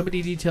Wednesday, the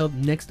company detailed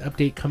next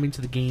update coming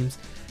to the games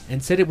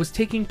and said it was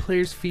taking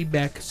players'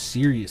 feedback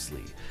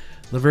seriously.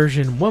 The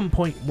version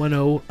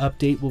 1.10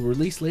 update will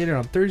release later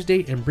on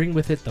Thursday and bring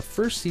with it the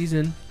first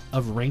season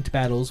of Ranked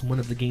Battles, one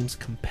of the game's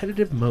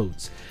competitive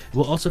modes. It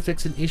will also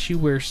fix an issue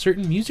where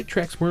certain music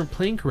tracks weren't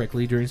playing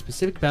correctly during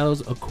specific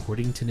battles,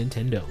 according to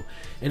Nintendo.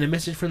 In a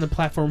message from the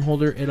platform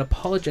holder, it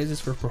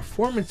apologizes for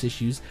performance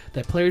issues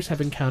that players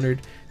have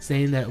encountered,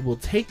 saying that it will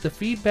take the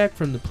feedback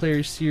from the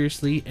players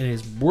seriously and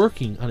is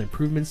working on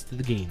improvements to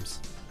the games.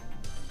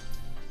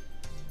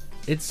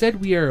 It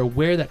said, "We are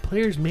aware that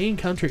players may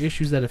encounter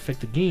issues that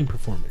affect the game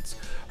performance.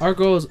 Our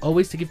goal is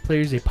always to give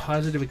players a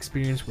positive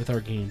experience with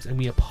our games, and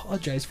we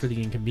apologize for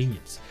the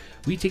inconvenience.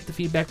 We take the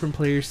feedback from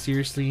players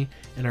seriously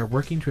and are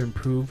working to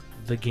improve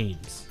the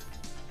games."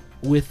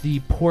 With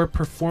the poor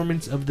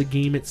performance of the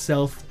game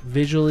itself,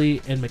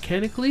 visually and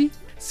mechanically,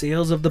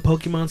 sales of the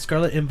Pokemon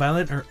Scarlet and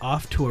Violet are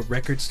off to a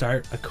record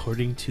start,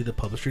 according to the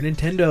publisher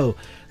Nintendo.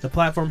 The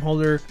platform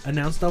holder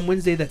announced on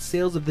Wednesday that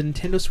sales of the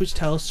Nintendo Switch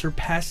title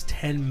surpassed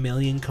 10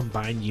 million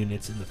combined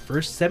units in the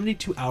first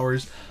 72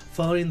 hours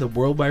following the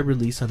worldwide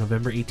release on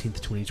November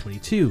 18th,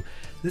 2022.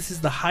 This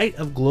is the height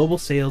of global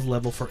sales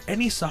level for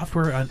any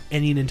software on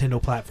any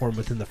Nintendo platform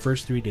within the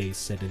first 3 days,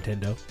 said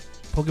Nintendo.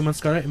 Pokemon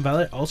Scarlet and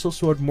Violet also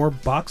sold more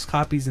box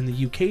copies in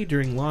the UK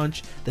during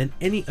launch than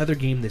any other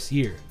game this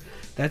year.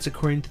 That's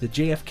according to the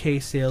JFK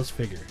sales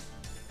figure,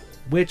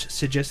 which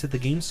suggests that the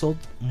game sold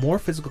more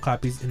physical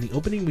copies in the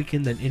opening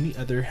weekend than any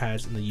other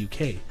has in the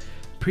UK.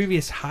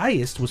 Previous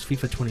highest was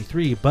FIFA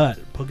 23,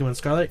 but Pokemon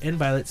Scarlet and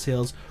Violet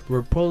sales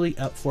were reportedly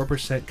up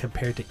 4%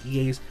 compared to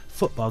EA's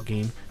football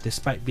game,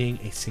 despite being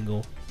a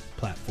single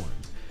platform.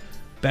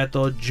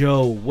 Beto,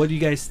 Joe, what do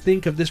you guys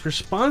think of this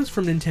response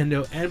from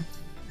Nintendo and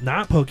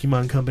not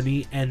Pokemon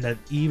Company, and that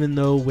even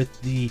though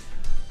with the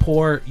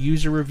poor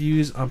user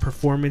reviews on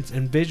performance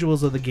and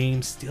visuals of the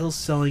game, still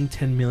selling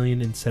 10 million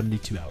in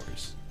 72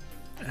 hours?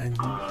 And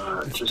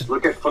Just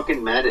look at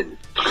fucking Madden.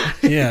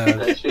 yeah,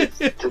 That shit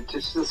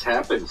just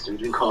happens,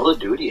 dude, in Call of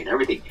Duty and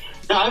everything.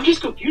 Now I'm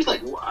just confused.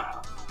 Like,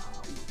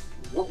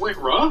 what went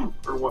wrong,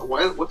 or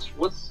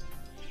what's?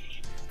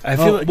 I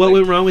feel What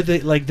went wrong with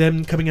it? Like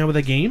them coming out with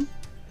a game?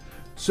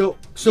 So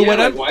yeah, what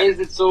like, I'm why is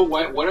it so?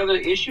 What are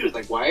the issues?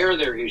 Like, why are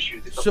there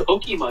issues? It's So- a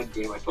Pokemon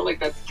game. I feel like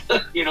that's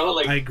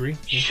like I agree.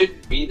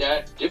 shouldn't be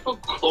that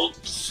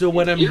difficult. So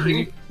what in I'm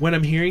theory.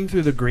 hearing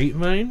through the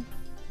grapevine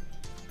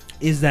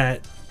is that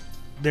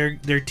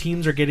their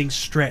teams are getting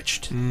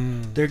stretched.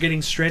 They're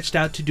getting stretched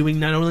out to doing.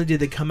 Not only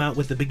did they come out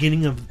with the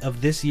beginning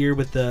of this year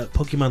with the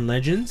Pokemon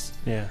Legends,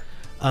 Yeah.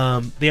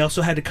 they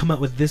also had to come out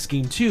with this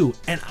game too.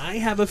 And I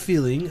have a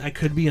feeling, I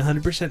could be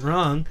 100%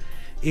 wrong,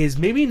 is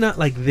maybe not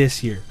like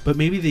this year, but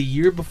maybe the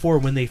year before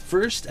when they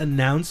first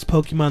announced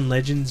Pokemon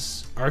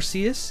Legends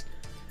Arceus,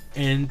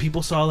 and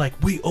people saw like,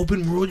 wait,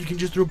 open world, you can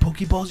just throw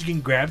Pokeballs, you can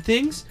grab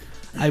things.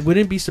 I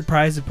wouldn't be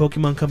surprised if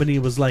Pokemon Company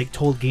was like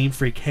told Game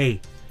Freak,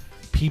 hey,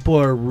 people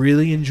are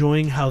really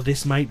enjoying how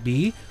this might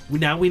be.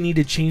 Now we need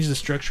to change the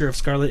structure of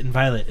Scarlet and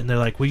Violet. And they're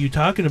like, what are you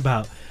talking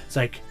about? It's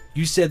like,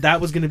 you said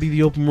that was going to be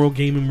the open world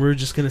game and we're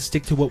just going to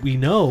stick to what we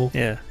know.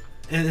 Yeah.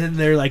 And then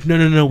they're like,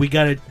 no, we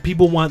got to,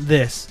 people want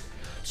this.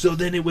 So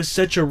then it was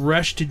such a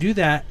rush to do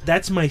that.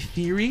 That's my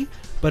theory.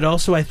 But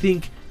also I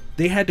think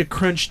they had to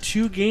crunch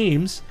 2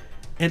 games.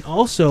 And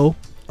also,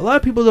 a lot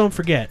of people don't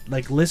forget,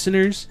 like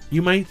listeners,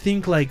 you might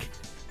think like,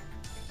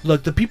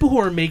 look, the people who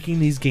are making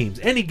these games,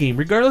 any game,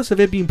 regardless of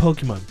it being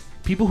Pokemon,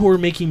 people who are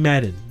making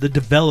Madden, the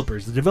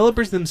developers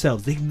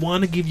themselves, they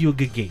want to give you a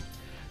good game.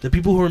 The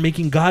people who are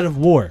making God of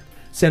War,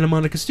 Santa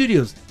Monica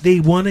Studios, they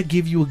want to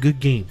give you a good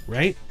game,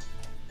 right?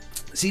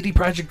 CD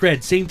Projekt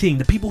Red, same thing.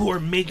 The people who are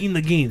making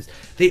the games,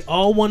 they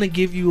all want to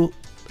give you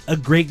a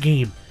great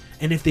game.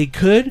 And if they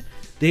could,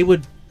 they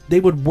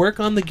would work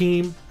on the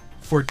game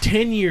for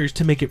 10 years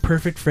to make it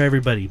perfect for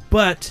everybody.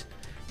 But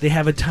they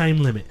have a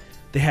time limit.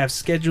 They have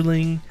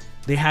scheduling.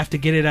 They have to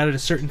get it out at a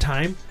certain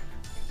time.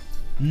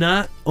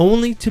 Not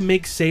only to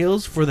make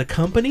sales for the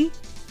company,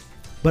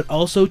 but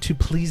also to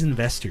please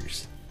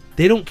investors.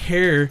 They don't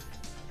care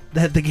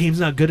that the game's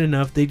not good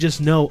enough. They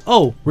just know,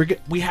 oh,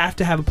 we have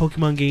to have a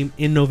Pokemon game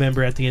in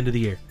November at the end of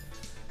the year.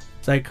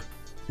 It's like,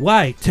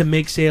 why? To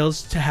make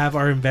sales, to have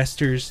our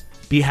investors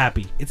be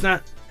happy. It's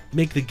not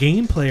make the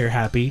game player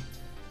happy.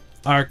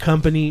 Our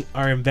company,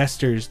 our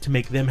investors, to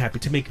make them happy,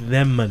 to make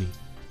them money.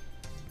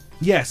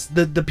 Yes,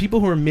 the people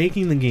who are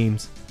making the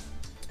games,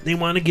 they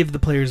want to give the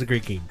players a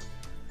great game.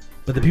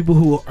 But the people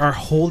who are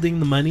holding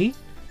the money,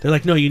 they're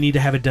like, no, you need to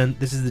have it done.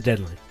 This is the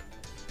deadline.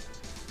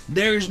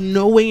 There's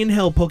no way in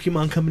hell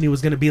Pokemon Company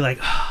was going to be like,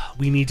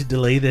 we need to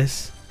delay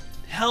this.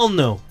 Hell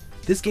no.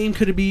 This game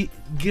could have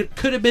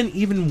been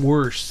even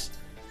worse.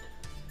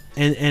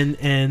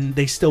 And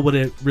they still would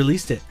have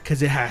released it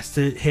because it has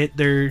to hit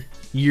their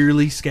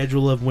yearly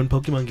schedule of when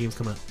Pokemon games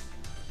come out.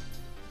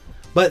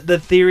 But the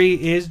theory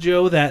is,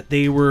 Joe, that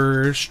they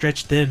were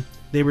stretched thin.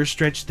 They were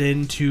stretched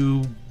thin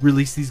to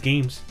release these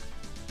games.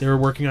 They were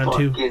working on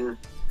 2.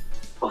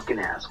 Fucking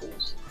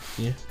assholes.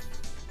 Yeah.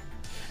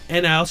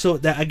 And I also,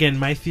 that again,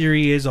 my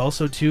theory is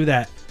also too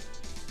that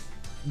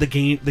the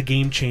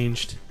game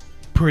changed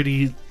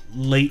pretty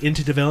late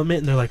into development,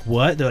 and they're like,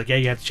 what? They're like, yeah,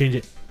 you have to change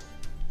it.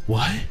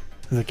 What?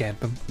 Like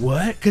Anthem.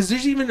 What? Because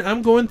there's even,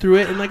 I'm going through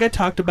it, and like I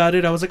talked about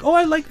it, I was like, oh,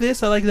 I like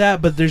this, I like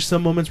that, but there's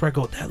some moments where I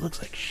go, that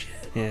looks like shit.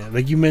 Yeah,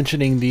 like you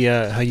mentioning the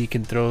how you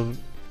can throw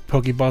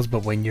Pokeballs,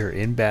 but when you're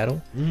in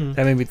battle,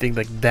 that made me think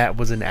like that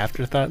was an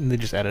afterthought, and they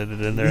just added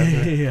it in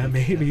there. Yeah,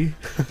 maybe.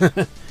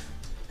 I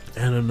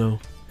don't know.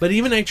 But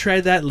even I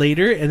tried that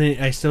later, and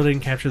then I still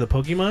didn't capture the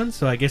Pokemon,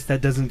 so I guess that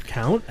doesn't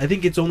count. I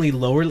think it's only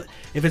lower.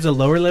 If it's a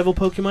lower level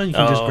Pokemon, you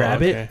can just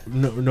grab it,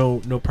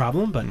 no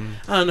problem. But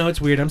I don't know, it's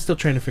weird. I'm still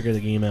trying to figure the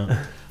game out.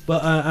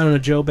 But I don't know,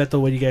 Joe,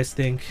 Bethel, what do you guys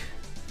think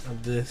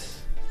of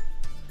this?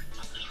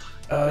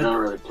 I don't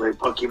really play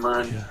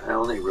Pokemon. Yeah. I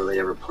only really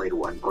ever played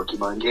one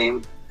Pokemon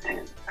game,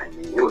 and I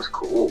mean it was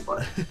cool,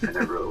 but I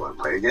never really want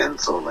to play again.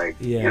 So like,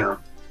 you know,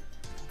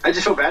 I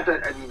just feel bad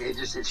that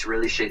it's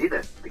really shitty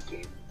that the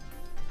game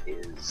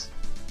is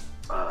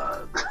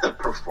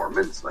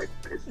performance, like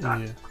it's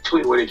not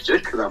between what it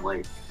should, because I'm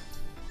like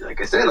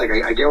I said, like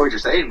I get what you're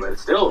saying, but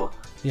it's still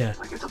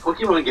like it's a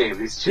Pokemon game.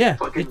 These should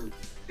fucking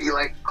be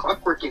like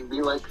clockwork and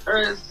be like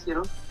hers, you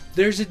know.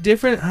 There's a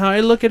different, how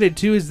I look at it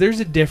too is there's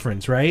a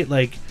difference, right?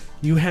 Like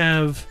you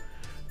have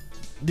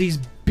these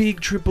big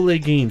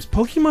AAA games.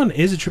 Pokemon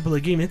is a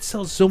AAA game. It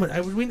sells so much.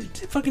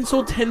 It fucking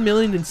sold 10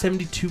 million in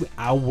 72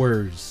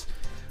 hours.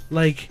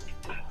 Like,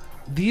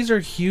 these are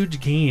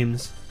huge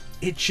games.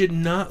 It should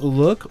not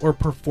look or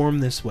perform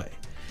this way.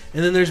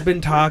 And then there's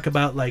been talk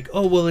about like,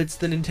 oh well, it's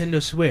the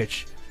Nintendo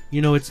Switch.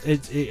 You know,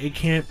 it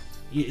can't.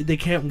 They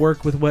can't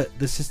work with what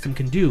the system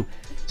can do.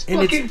 It's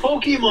fucking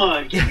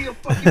Pokemon. Give me a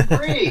fucking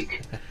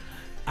break.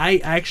 I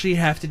actually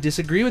have to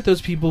disagree with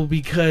those people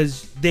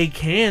because they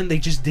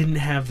just didn't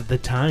have the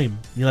time.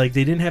 You know, like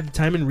they didn't have the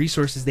time and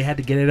resources. They had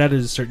to get it out at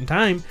a certain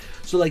time.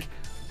 So like,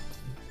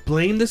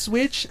 blame the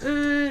Switch?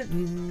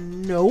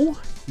 No.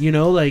 You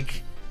know,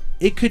 like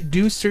it could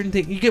do certain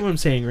things. You get what I'm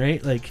saying,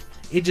 right? Like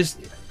it just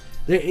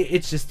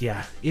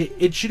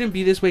shouldn't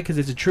be this way because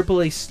it's a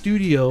AAA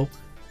studio.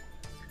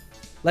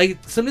 Like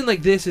something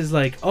like this is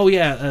like, oh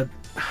yeah,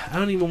 I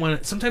don't even want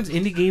to. Sometimes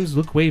indie games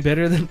look way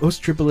better than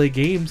most AAA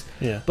games.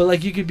 Yeah. But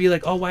like you could be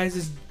like, oh, why is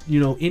this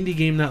indie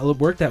game not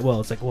work that well?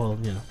 It's like, well,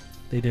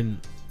 they don't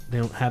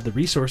have the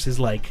resources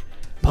like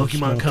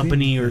Pokemon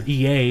Company or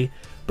EA.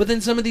 But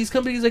then some of these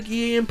companies like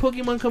EA and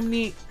Pokemon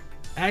Company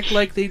act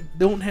like they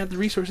don't have the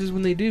resources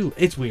when they do.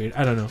 It's weird.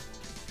 I don't know.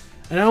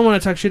 And I don't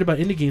want to talk shit about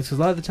indie games because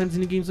a lot of the times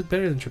indie games look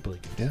better than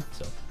AAA games. Yeah.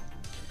 So,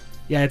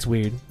 yeah, it's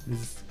weird.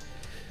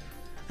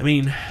 I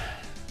mean,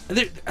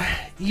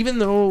 even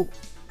though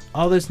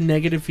all this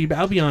negative feedback,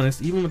 I'll be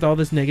honest, even with all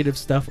this negative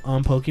stuff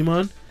on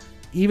Pokemon,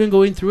 even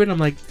going through it, I'm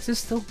like, this is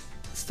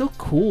still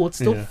cool. It's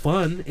still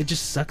fun. It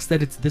just sucks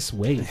that it's this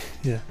way.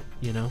 Yeah.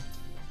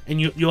 And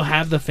you'll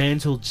have the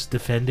fans who'll just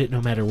defend it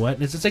no matter what.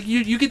 And it's just like,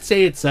 you could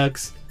say it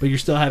sucks, but you're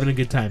still having a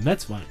good time.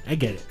 That's fine. I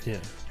get it.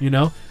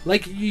 Yeah.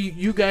 Like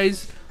you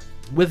guys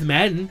with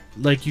Madden,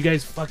 like you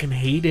guys fucking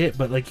hate it,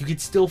 but like you could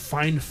still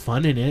find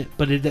fun in it.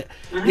 But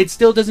it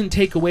still doesn't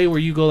take away where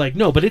you go like,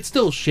 no, but it's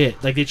still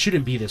shit. Like it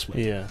shouldn't be this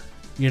way. Yeah.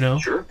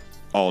 Sure.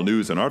 All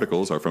news and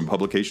articles are from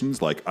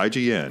publications like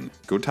IGN,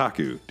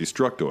 Kotaku,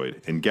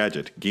 Destructoid,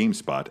 Engadget,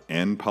 GameSpot,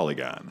 and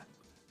Polygon.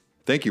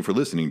 Thank you for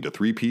listening to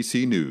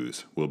 3PC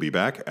News. We'll be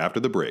back after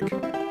the break.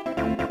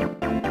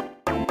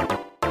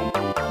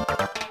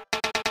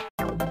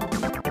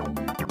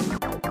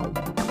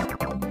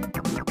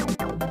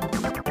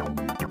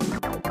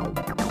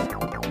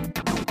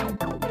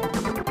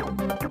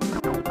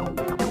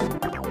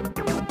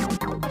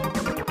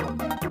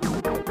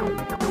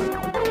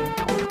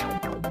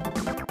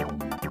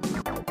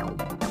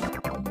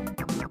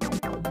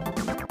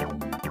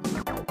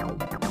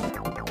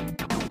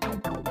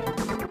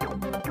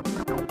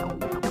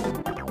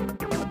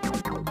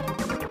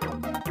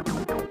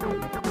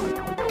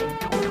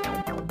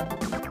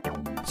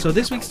 So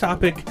this week's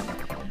topic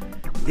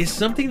is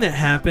something that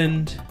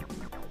happened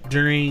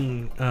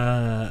during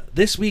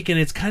this week, and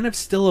it's kind of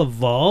still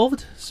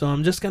evolved. So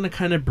I'm just going to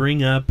kind of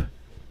bring up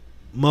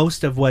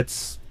most of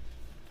what's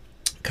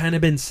kind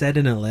of been said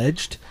and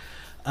alleged.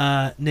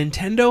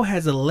 Nintendo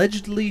has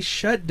allegedly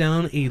shut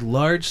down a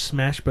large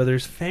Smash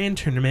Bros. Fan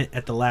tournament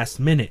at the last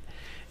minute.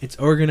 Its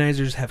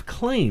organizers have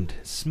claimed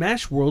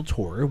Smash World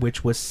Tour,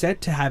 which was set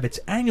to have its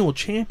annual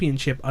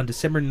championship on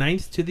December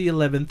 9th to the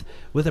 11th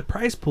with a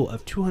prize pool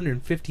of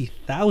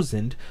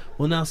 $250,000,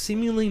 will now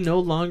seemingly no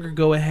longer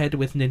go ahead,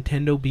 with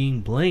Nintendo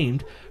being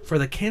blamed for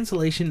the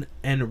cancellation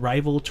and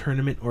rival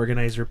tournament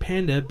organizer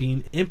Panda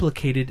being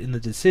implicated in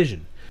the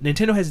decision.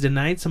 Nintendo has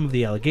denied some of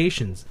the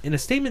allegations. In a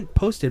statement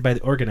posted by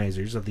the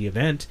organizers of the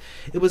event,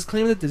 it was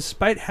claimed that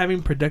despite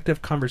having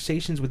productive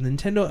conversations with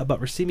Nintendo about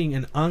receiving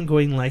an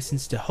ongoing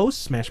license to host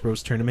Smash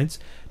Bros. Tournaments,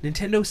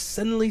 Nintendo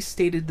suddenly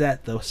stated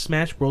that the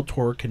Smash World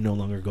Tour can no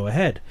longer go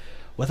ahead.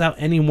 Without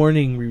any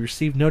warning, we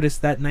received notice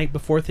that night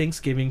before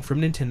Thanksgiving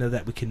from Nintendo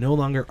that we can no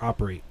longer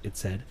operate, it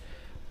said.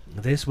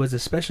 This was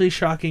especially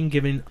shocking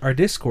given our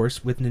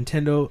discourse with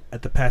Nintendo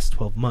at the past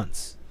 12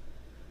 months.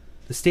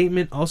 The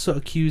statement also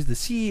accused the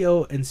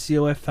CEO and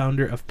COF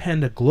founder of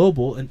Panda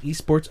Global, an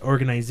esports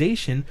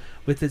organization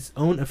with its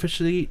own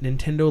officially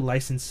Nintendo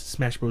licensed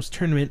Smash Bros.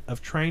 Tournament,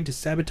 of trying to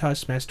sabotage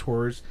Smash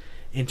Tour's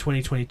in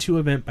 2022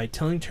 event by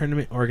telling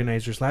tournament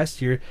organizers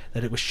last year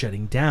that it was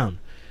shutting down.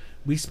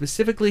 We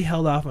specifically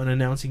held off on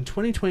announcing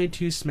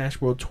 2022 Smash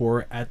World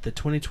Tour at the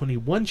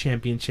 2021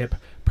 championship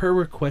per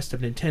request of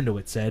Nintendo,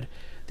 it said.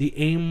 The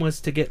aim was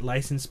to get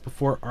licensed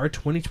before our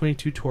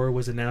 2022 tour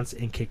was announced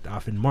and kicked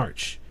off in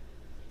March.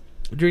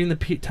 During the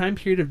time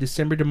period of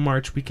December to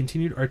March, we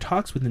continued our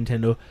talks with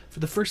Nintendo.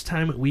 For the first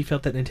time, we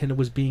felt that Nintendo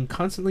was being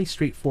constantly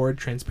straightforward,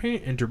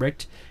 transparent, and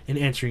direct in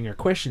answering our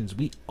questions.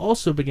 We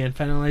also began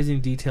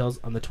finalizing details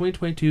on the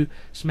 2022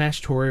 Smash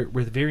Tour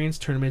with various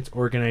tournament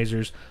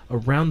organizers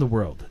around the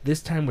world,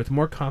 this time with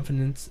more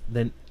confidence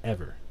than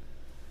ever.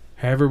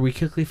 However, we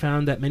quickly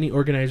found that many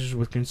organizers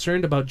were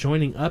concerned about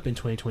joining up in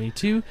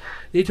 2022.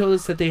 They told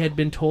us that they had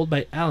been told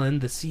by Alan,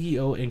 the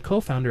CEO and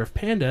co-founder of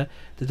Panda,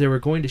 that they were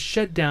going to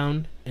shut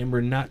down and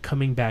were not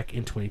coming back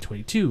in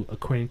 2022.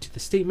 According to the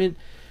statement,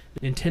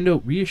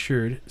 Nintendo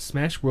reassured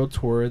Smash World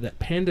Tour that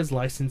Panda's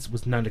license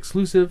was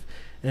non-exclusive,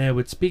 and I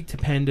would speak to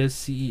Panda's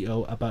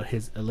CEO about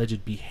his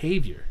alleged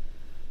behavior.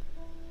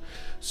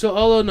 So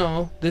all in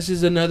all, this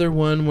is another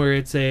one where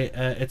it's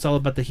it's all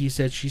about the he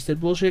said she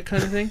said bullshit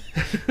kind of thing.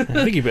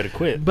 I think you better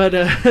quit. But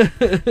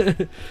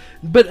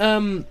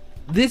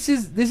this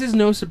is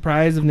no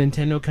surprise of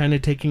Nintendo kind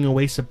of taking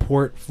away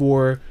support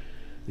for,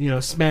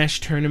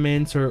 Smash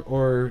tournaments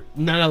or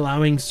not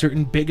allowing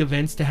certain big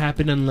events to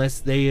happen unless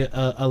they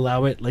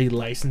allow it, they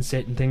license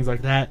it and things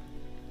like that.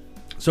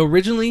 So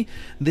originally,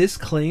 this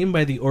claim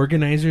by the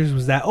organizers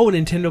was that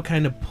Nintendo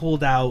kind of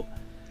pulled out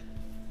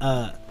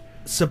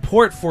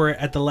support for it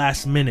at the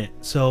last minute.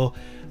 So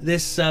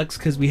this sucks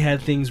because we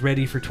had things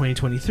ready for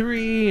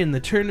 2023 and the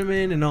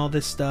tournament and all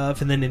this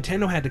stuff, and then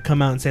Nintendo had to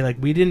come out and say, like,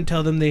 we didn't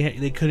tell them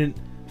they couldn't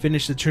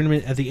finish the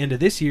tournament at the end of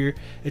this year.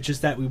 It's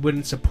just that we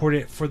wouldn't support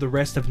it for the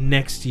rest of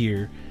next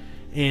year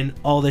and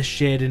all this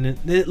shit. And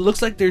it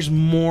looks like there's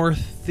more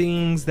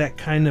things that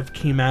kind of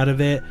came out of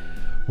it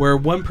where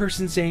one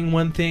person's saying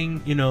one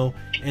thing, you know,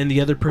 and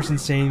the other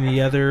person's saying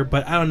the other.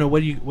 But I don't know.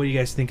 What do you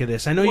guys think of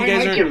this? I know you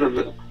guys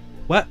are.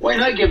 What? Why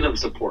not give them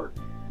support?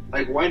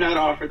 Like, why not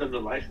offer them the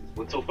license?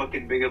 What's so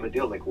fucking big of a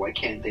deal? Like, why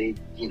can't they?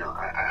 You know,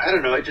 I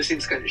don't know. It just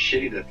seems kind of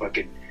shitty to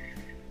fucking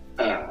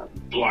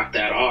block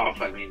that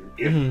off. I mean,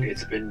 if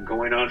it's been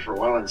going on for a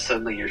while and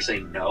suddenly you're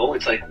saying no,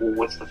 it's like, well,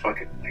 what's the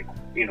fucking, like,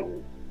 you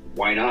know,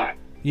 why not?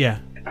 Yeah.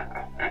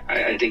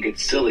 I think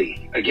it's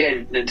silly.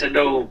 Again,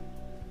 Nintendo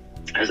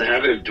has a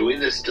habit of doing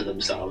this to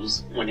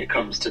themselves when it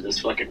comes to this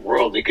fucking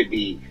world. It could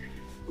be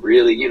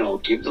really, you know,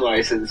 give the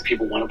license.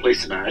 People want to play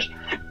Smash.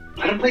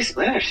 Let them play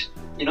Smash.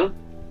 You know,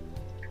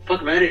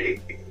 fuck, man,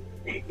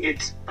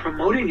 it's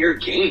promoting your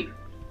game.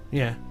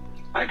 Yeah.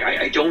 Like,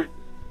 I've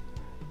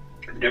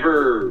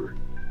never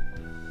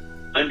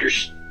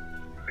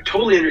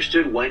totally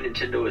understood why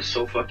Nintendo is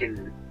so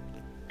fucking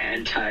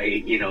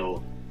anti, you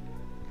know,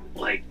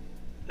 like,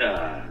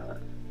 I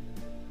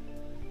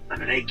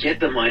mean, I get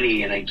the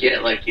money and I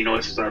get, like, you know,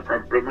 this is our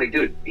problem, but I'm like,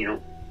 dude, you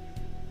know,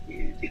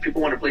 if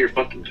people want to play your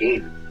fucking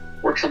game,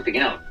 work something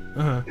out.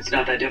 It's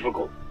not that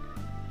difficult.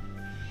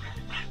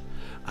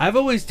 I've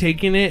always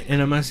taken it,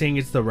 and I'm not saying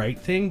it's the right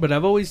thing, but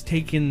I've always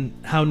taken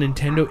how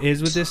Nintendo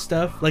is with this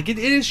stuff. Like, it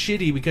is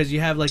shitty because you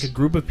have, like, a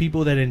group of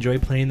people that enjoy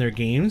playing their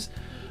games,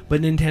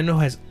 but Nintendo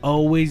has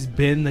always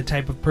been the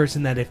type of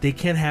person that if they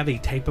can't have a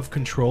type of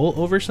control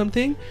over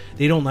something,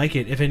 they don't like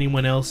it if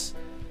anyone else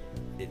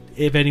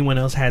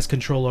has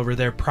control over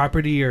their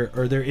property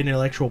or their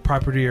intellectual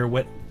property or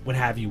what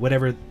have you,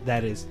 whatever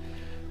that is.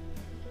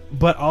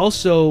 But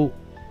also,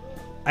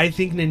 I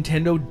think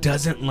Nintendo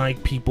doesn't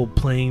like people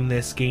playing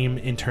this game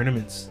in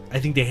tournaments.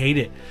 I think they hate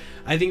it.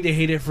 I think they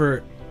hate it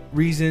for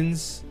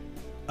reasons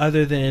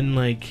other than,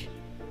 like,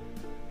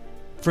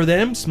 for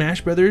them,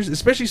 Smash Brothers,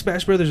 especially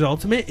Smash Brothers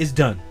Ultimate, is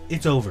done.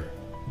 It's over.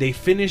 They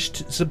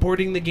finished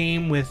supporting the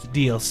game with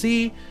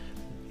DLC.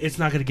 It's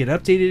not going to get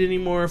updated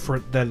anymore for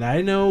that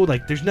I know.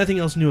 Like, there's nothing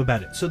else new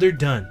about it. So they're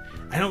done.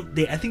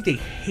 I think they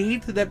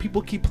hate that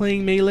people keep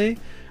playing Melee.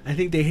 I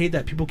think they hate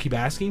that people keep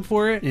asking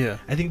for it. Yeah.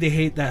 I think they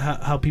hate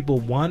that how people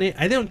want it.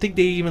 I don't think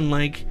they even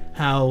like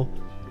how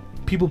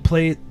people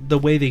play it the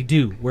way they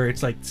do, where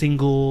it's like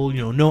single,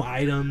 you know, no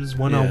items,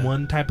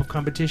 one-on-one type of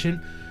competition.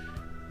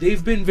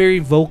 They've been very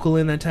vocal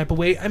in that type of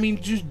way. I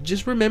mean,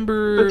 just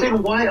remember. But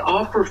then why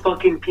offer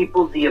fucking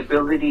people the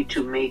ability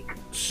to make?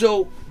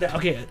 So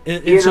okay,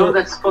 and you so know,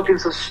 that's fucking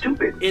so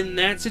stupid. In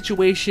that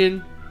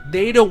situation,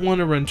 they don't want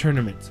to run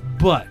tournaments,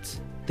 but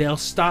they'll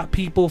stop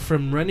people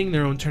from running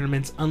their own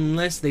tournaments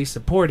unless they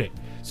support it.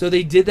 So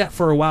they did that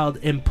for a while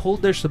and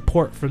pulled their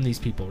support from these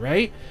people,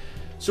 right?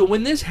 So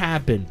when this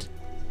happened,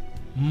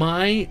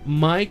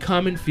 my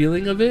common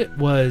feeling of it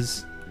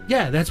was,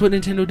 yeah, that's what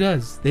Nintendo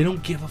does. They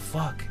don't give a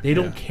fuck. They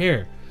don't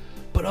care.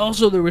 But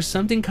also there was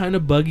something kind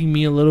of bugging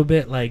me a little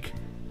bit, like,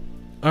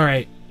 all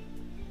right,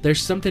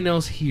 there's something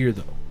else here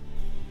though.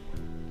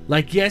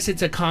 Like, yes,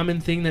 it's a common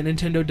thing that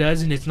Nintendo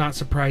does and it's not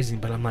surprising,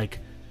 but I'm like,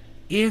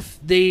 if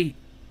they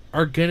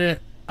are gonna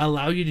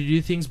allow you to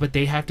do things but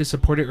they have to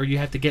support it, or you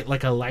have to get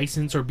like a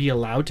license or be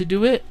allowed to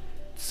do it,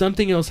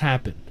 something else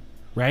happened,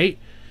 right?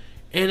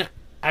 And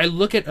I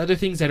look at other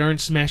things that aren't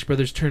Smash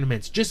Brothers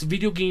tournaments, just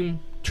video game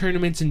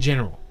tournaments in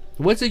general.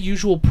 What's a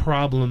usual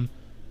problem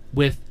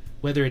with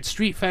whether it's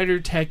Street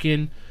Fighter,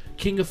 Tekken,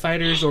 King of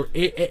Fighters, or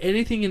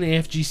anything in the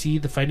FGC,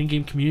 the fighting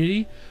game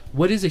community?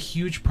 What is a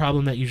huge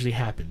problem that usually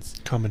happens?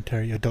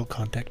 Commentary, adult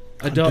content.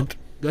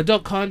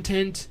 Adult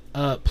content,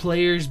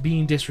 players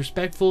being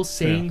disrespectful,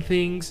 saying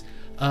things,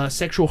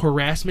 sexual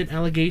harassment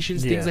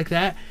allegations, things like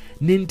that.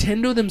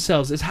 Nintendo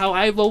themselves, is how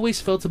I've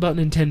always felt about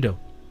Nintendo,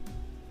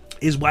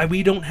 is why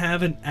we don't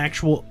have an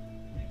actual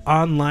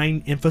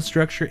online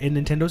infrastructure in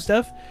Nintendo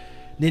stuff.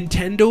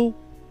 Nintendo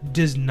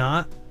does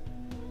not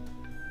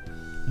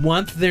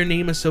want their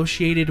name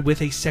associated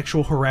with a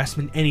sexual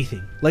harassment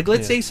anything. Like,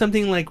 let's say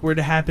something like were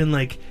to happen,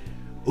 like,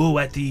 oh,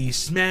 at the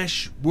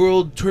Smash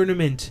World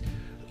Tournament,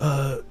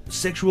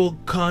 sexual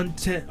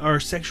content or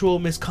sexual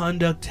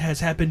misconduct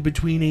has happened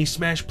between a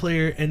Smash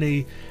player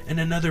and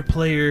another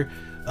player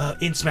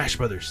in Smash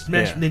Brothers.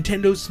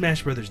 Nintendo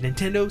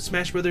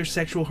Smash Brothers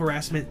sexual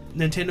harassment,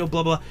 Nintendo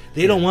blah blah.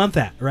 They don't want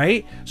that,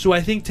 right? So I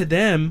think to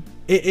them,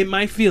 in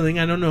my feeling,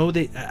 I don't know,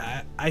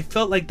 I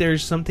felt like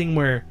there's something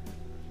where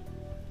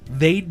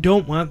they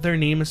don't want their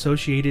name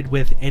associated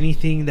with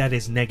anything that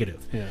is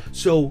negative. Yeah.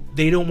 So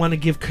they don't want to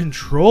give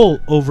control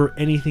over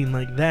anything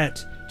like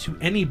that to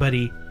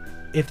anybody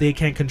if they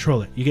can't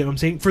control it. You get what I'm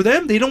saying? For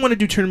them, they don't want to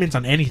do tournaments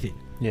on anything.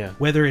 Yeah.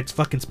 Whether it's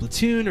fucking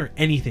Splatoon or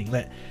anything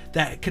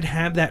that could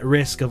have that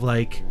risk of,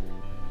 like,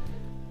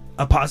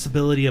 a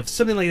possibility of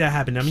something like that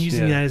happening. I'm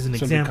using that as an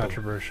example.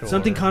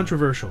 Something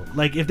controversial.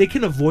 Like, if they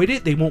can avoid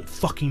it, they won't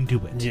fucking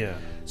do it. Yeah.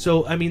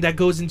 So, I mean, that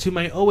goes into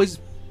my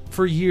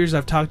for years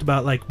I've talked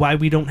about, like, why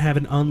we don't have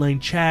an online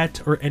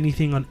chat or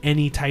anything on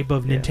any type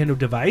of Nintendo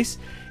device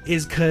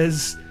is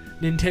because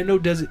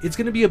Nintendo does it. It's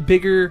going to be a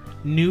bigger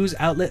news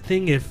outlet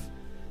thing if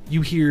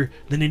you hear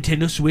the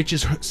Nintendo Switch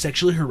is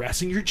sexually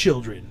harassing your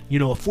children. You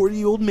know, a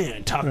 40-year-old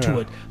man talked to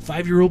a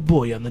 5-year-old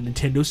boy on the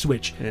Nintendo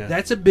Switch. Yeah.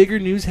 That's a bigger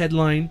news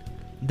headline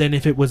than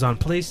if it was on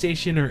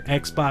PlayStation or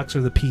Xbox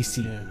or the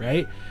PC,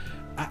 right?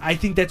 I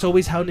think that's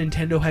always how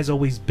Nintendo has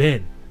always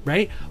been,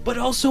 right? But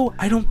also,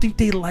 I don't think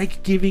they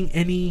like giving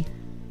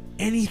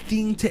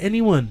anything to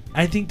anyone.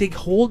 I think they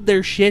hold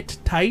their shit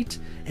tight,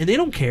 and they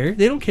don't care.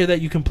 They don't care that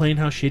you complain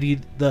how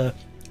shitty the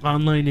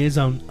online is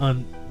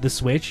on the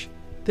Switch.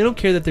 They don't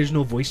care that there's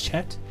no voice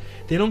chat.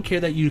 They don't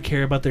care that you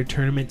care about their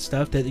tournament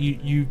stuff, that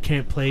you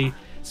can't play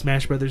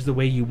Smash Brothers the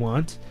way you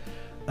want.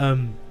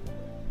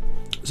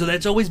 So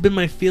that's always been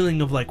my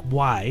feeling of like,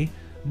 why?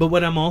 But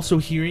what I'm also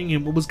hearing,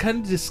 and what was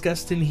kind of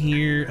discussed in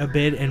here a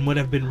bit, and what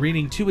I've been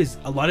reading too, is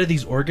a lot of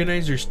these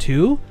organizers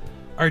too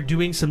are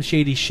doing some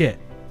shady shit.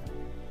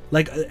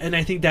 Like, and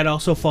I think that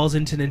also falls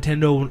into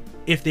Nintendo.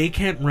 If they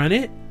can't run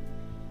it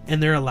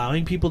and they're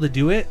allowing people to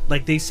do it,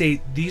 like they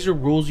say, these are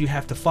rules you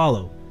have to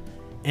follow.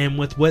 And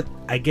with what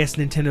I guess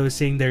Nintendo is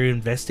saying they're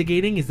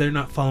investigating, is they're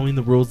not following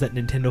the rules that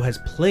Nintendo has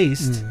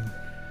placed.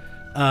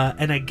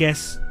 And I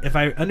guess if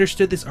I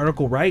understood this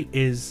article right,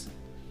 is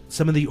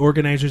some of the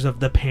organizers of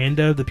the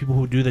Panda, the people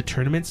who do the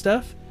tournament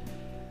stuff,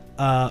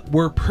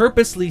 were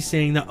purposely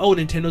saying that, oh,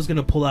 Nintendo's going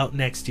to pull out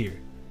next year.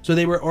 So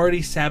they were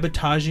already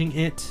sabotaging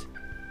it,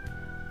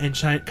 and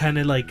kind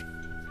of like,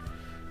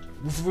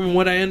 from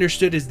what I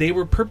understood, is they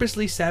were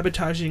purposely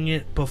sabotaging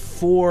it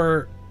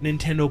before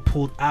Nintendo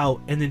pulled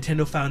out, and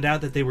Nintendo found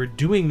out that they were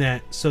doing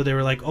that, so they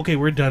were like, okay,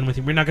 we're done with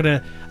it. We're not going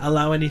to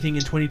allow anything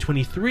in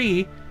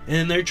 2023, and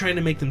then they're trying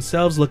to make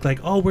themselves look like,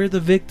 oh, we're the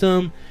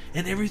victim,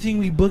 and everything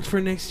we booked for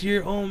next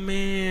year, oh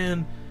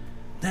man,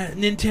 that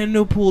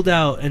Nintendo pulled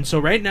out. And so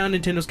right now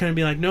Nintendo's kind of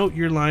being like, no,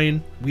 you're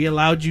lying. We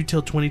allowed you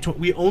till 2020.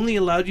 We only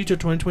allowed you till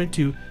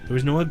 2022. There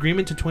was no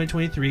agreement to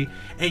 2023,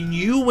 and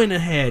you went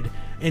ahead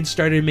and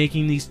started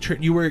making these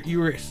you were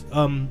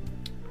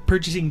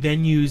purchasing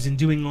venues and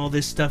doing all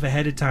this stuff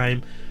ahead of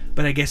time,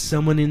 but I guess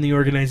someone in the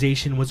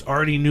organization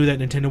already knew that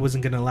Nintendo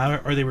wasn't going to allow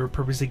it, or they were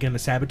purposely going to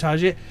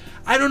sabotage it.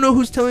 I don't know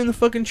who's telling the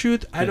fucking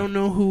truth. I don't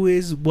know who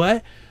is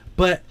what,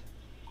 but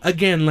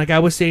again, like I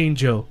was saying,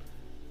 Joe,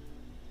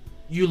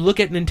 you look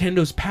at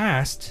Nintendo's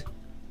past,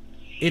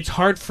 it's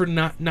hard for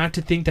not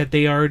to think that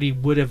they already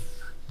would have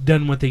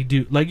done what they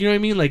do. Like, you know what I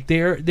mean? Like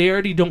they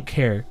already don't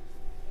care.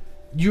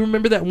 You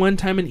remember that one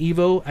time in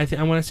Evo?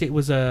 I want to say it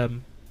was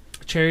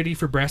charity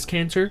for breast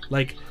cancer.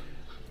 Like,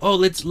 oh,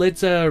 let's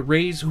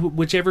raise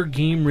whichever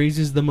game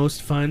raises the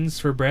most funds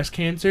for breast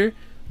cancer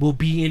will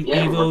be in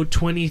Evo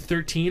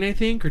 2013, I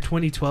think, or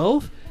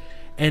 2012.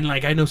 And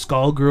like, I know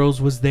Skullgirls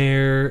was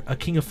there,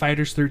 King of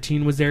Fighters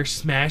 13 was there,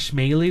 Smash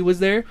Melee was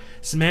there.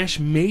 Smash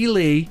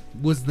Melee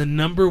was the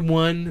number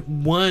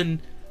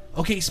one.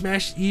 Okay,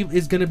 Smash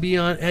is gonna be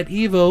on at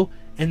Evo,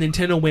 and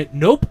Nintendo went,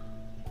 nope,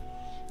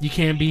 you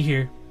can't be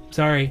here.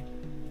 Sorry.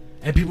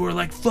 And people were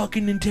like,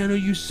 fucking Nintendo,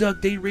 you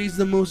suck. They raised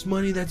the most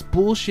money. That's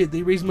bullshit.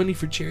 They raised money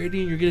for charity,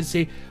 and you're going to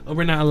say, oh,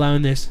 we're not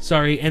allowing this.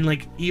 Sorry. And,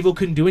 like, Evo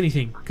couldn't do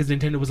anything because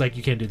Nintendo was like,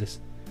 you can't do this.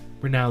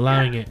 We're not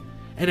allowing it.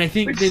 And I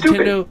think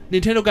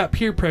Nintendo got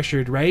peer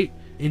pressured, right?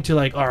 Into,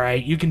 like, all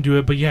right, you can do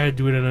it, but you had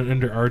to do it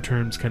under our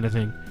terms kind of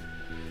thing.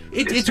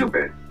 It's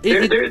stupid.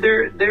 They're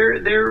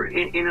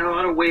in a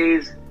lot of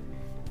ways,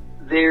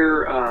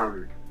 they're,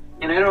 and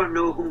I don't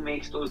know who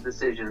makes those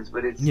decisions,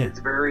 but it's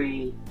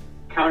very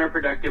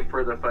counterproductive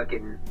for the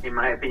fucking, in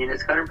my opinion,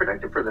 it's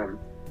counterproductive for them.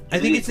 I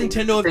think it's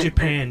Nintendo of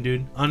Japan,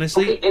 dude.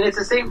 Honestly. Okay, and it's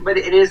the same, but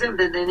it isn't.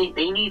 That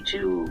they need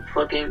to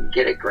fucking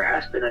get a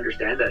grasp and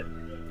understand that,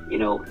 you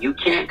know, you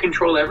can't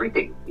control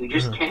everything. You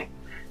just can't.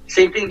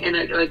 Same thing, and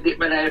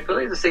but I feel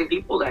like the same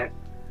people that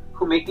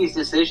who make these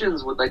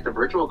decisions with like the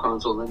virtual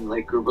console, and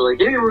like we're like,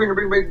 hey, we're gonna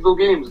bring back these little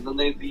games, and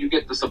then you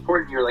get the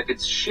support, and you're like,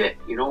 it's shit,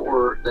 you know,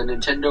 or the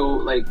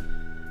Nintendo, like,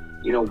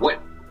 you know,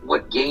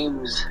 what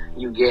games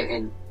you get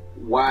and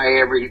why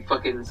every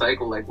fucking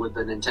cycle, like with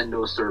the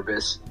Nintendo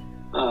service,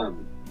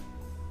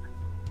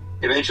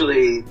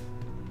 eventually,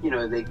 you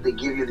know, they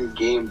give you these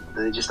games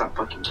that they just not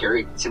fucking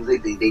carry. It seems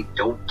like they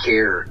don't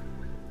care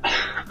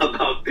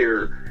about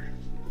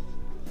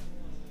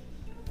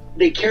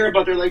they care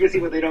about their legacy,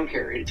 but they don't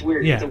care. It's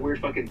weird. Yeah. It's a weird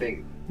fucking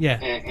thing. Yeah.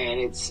 And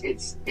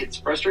it's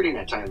frustrating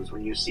at times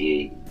when you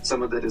see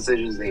some of the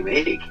decisions they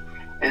make,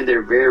 and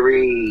they're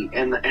very,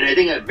 and I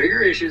think at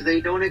bigger issues,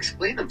 they don't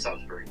explain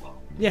themselves very well.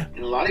 Yeah.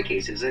 In a lot of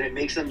cases, and it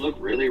makes them look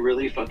really,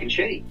 really fucking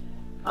shitty.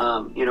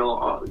 You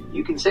know,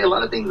 you can say a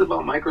lot of things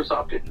about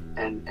Microsoft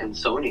and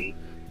Sony,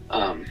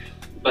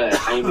 but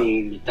I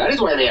mean, that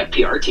is why they have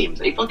PR teams.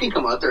 They fucking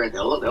come out there and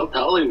they'll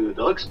tell you,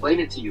 they'll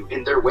explain it to you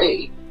in their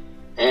way,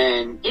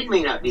 and it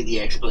may not be the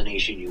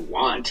explanation you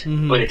want,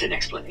 but it's an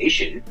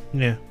explanation.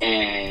 Yeah.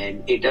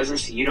 And it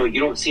doesn't, you know, you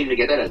don't seem to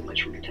get that as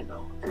much from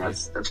Nintendo, and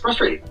that's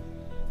frustrating.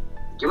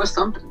 Give us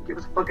something. Give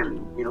us a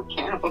fucking, you know,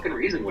 can of fucking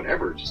reason,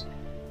 whatever.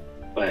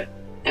 But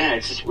yeah,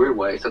 it's just weird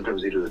why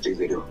sometimes they do the things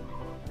they do.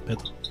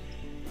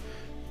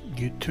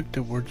 You took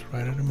the words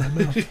right out of my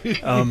mouth.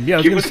 Yeah, I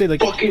was gonna say,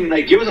 like, fucking,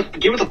 like, give us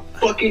a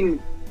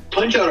fucking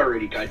punch out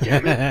already,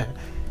 goddammit.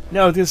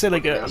 No, I was gonna say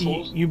like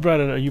Assholes? you brought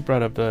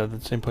up the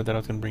same point that I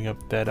was gonna bring up,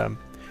 that I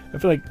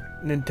feel like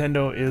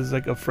Nintendo is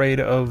like afraid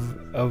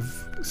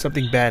of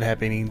something bad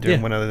happening during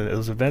Yeah. one of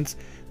those events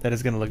that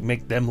is gonna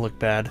make them look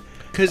bad.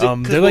 Because they're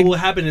what like will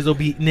happen is it'll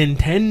be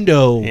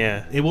Nintendo.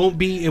 Yeah. It won't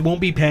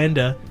be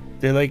Panda.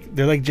 they're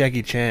like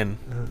Jackie Chan,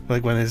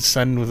 like when his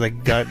son was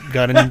like got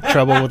in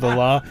trouble with the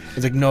law.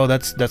 It's like, no,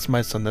 that's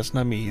my son, that's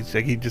not me. He's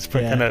like, he just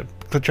Yeah. kind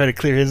of try to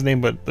clear his name,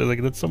 but they're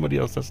like, that's somebody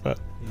else. That's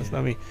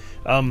not me.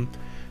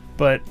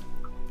 But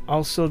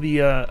also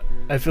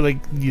I feel like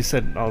you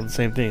said all the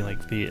same thing. Like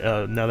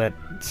now that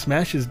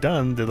Smash is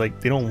done, they're like,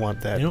 they don't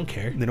want that. They don't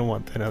care. They don't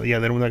want that. Yeah,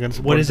 they're not going to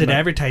support. What is it enough.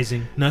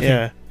 advertising? Nothing.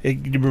 Yeah, it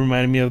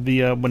reminded me of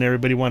the when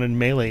everybody wanted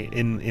Melee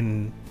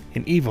in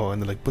Evo, and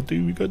they're like, but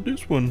we got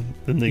this one.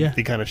 Then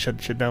they kind of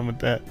shut shit down with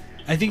that.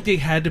 I think they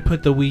had to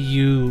put the Wii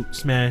U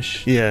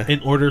Smash Yeah.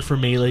 in order for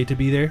Melee to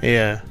be there.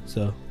 Yeah.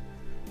 So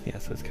Yeah,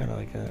 so it's kind of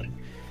like I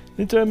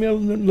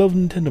love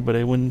Nintendo, but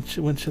when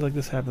shit like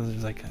this happens,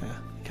 it's like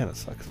it kind of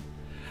sucks.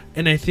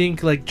 and I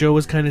think like Joe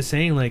was kind of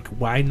saying, like,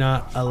 why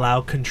not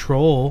allow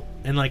control?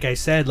 And like I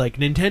said, like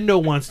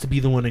Nintendo wants to be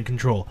the one in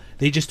control.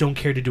 They just don't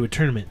care to do a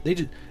tournament.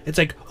 It's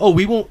like, oh,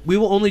 we will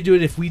only do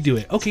it if we do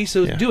it. Okay,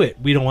 so Yeah. do it.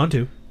 We don't want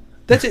to.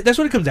 That's it. That's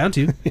what it comes down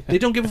to. They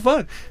don't give a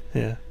fuck.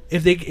 Yeah.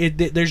 If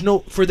there's no,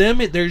 for them,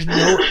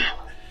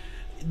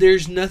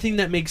 there's nothing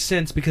that makes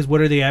sense, because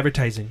what are they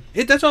advertising?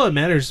 That's all that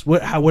matters.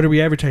 What are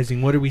we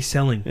advertising? What are we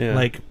selling? Yeah.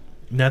 Like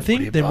nothing.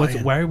 What are you Then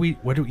buying? why are we?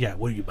 What are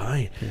you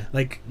buying? Yeah.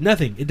 Like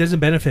nothing. It doesn't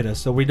benefit us,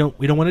 so we don't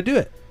want to do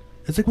it.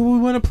 It's like, well, we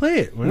want to play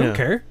it. We Yeah. don't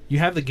care. You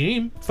have the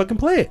game. Fucking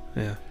play it.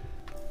 Yeah.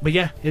 But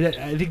yeah,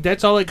 I think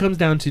that's all it comes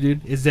down to,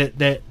 dude. Is that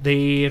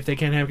they, if they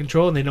can't have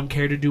control and they don't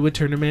care to do a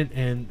tournament,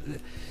 and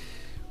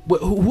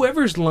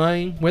whoever's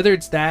lying, whether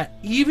it's that,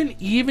 even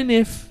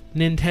if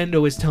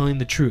Nintendo is telling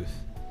the truth,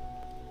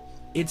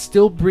 it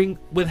still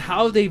with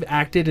how they've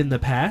acted in the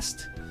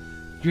past,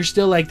 you're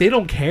still like, they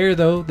don't care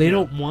though. They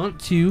don't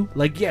want to.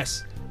 Like,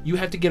 yes, you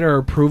have to get our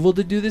approval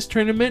to do this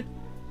tournament,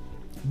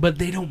 but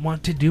they don't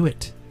want to do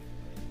it.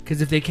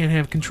 Because if they can't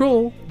have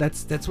control,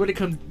 that's what it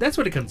comes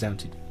down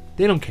to.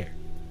 They don't care.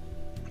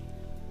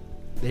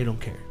 They don't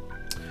care.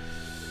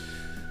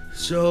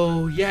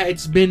 So yeah,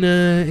 it's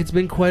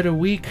been quite a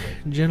week,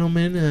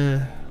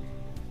 gentlemen.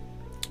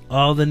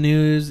 All the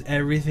news,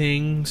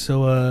 everything.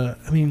 So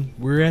I mean,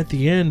 we're at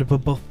the end, but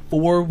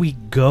before we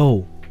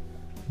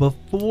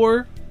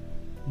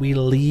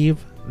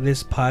leave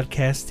this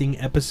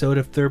podcasting episode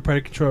of Third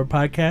Party Controller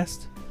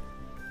Podcast,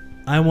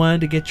 I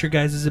wanted to get your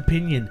guys'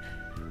 opinion.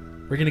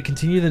 We're gonna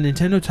continue the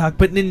Nintendo talk,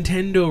 but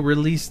Nintendo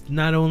released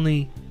not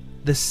only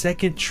the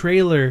second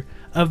trailer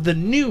of the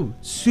new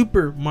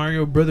Super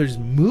Mario Brothers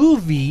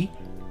movie,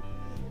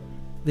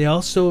 they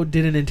also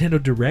did a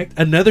Nintendo Direct,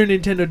 another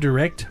Nintendo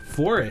Direct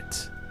for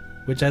it,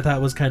 which I thought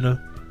was kind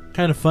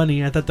of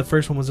funny. I thought the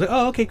first one was like,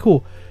 oh, okay,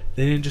 cool.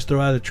 They didn't just throw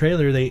out a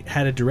trailer; they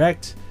had a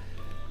Direct.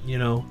 You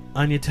know,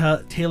 Anya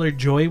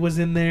Taylor-Joy was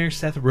in there,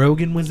 Seth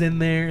Rogen was in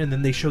there, and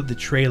then they showed the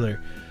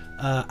trailer.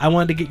 I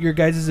wanted to get your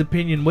guys'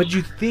 opinion. What did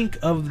you think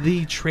of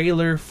the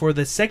trailer for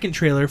the second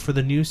trailer for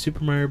the new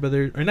Super Mario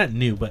Brothers, or not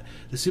new, but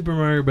the Super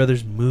Mario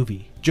Brothers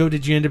movie? Joe,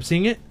 did you end up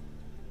seeing it?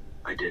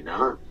 I did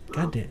not.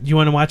 God damn. You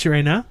want to watch it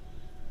right now?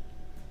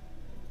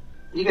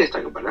 You guys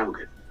talk about it. I'm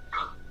good.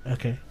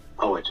 Okay.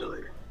 I'll watch it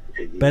later.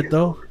 Hey, you guys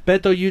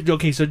Beto, you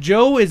okay? So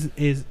Joe is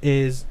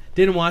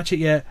didn't watch it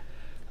yet,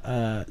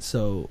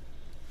 so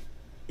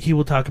he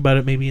will talk about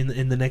it maybe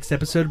in the next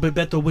episode. But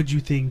Beto, what'd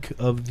you think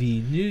of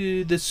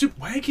the Super?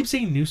 Why do I keep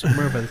saying new Super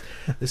Mario Brothers?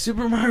 The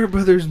Super Mario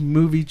Brothers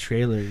movie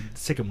trailer, the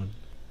second one.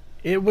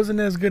 It wasn't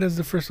as good as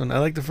the first one. I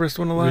like the first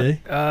one a lot.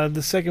 Really?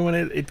 The second one,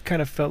 it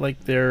kind of felt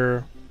like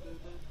they're...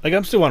 Like,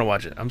 I'm still want to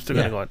watch it. I'm still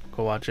going to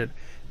go watch it.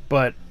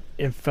 But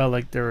it felt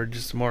like they were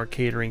just more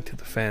catering to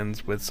the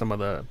fans with some of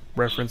the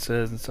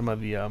references and some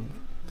of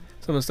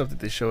the stuff that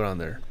they showed on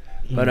there.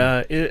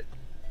 But it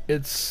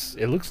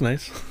looks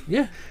nice.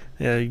 Yeah.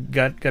 Yeah, you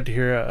got to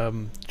hear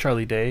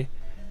Charlie Day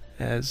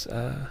as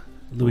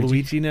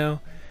Luigi now.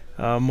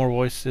 More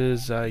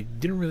voices. I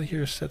didn't really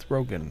hear Seth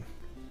Rogen.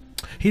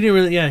 He didn't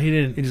really. Yeah, he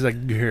didn't. He just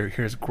like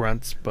hears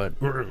grunts, but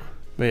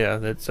yeah,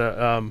 that's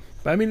I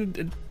mean,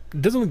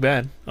 it doesn't look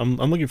bad. I'm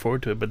looking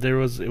forward to it, but it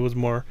was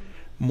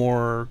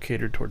more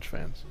catered towards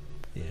fans.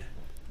 Yeah.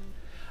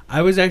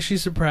 I was actually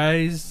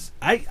surprised.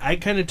 I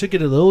kind of took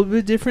it a little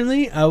bit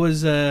differently. I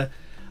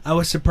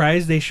was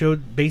surprised they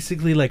showed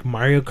basically like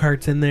Mario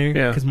Karts in there.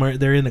 Yeah. Because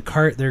they're in the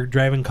cart, they're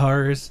driving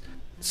cars.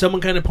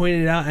 Someone kind of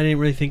pointed it out. I didn't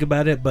really think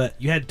about it, but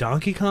you had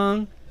Donkey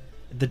Kong,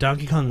 the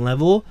Donkey Kong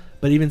level.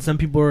 But even some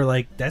people were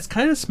like, "That's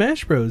kind of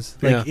Smash Bros."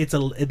 Like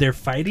they're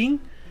fighting,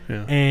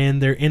 and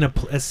they're in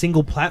a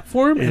single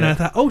platform. And I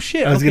thought, "Oh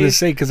shit!" I was gonna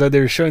say, because they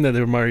were showing that they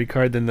were Mario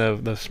Kart, then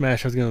the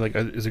Smash. I was gonna like,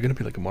 is it gonna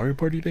be like a Mario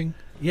Party thing?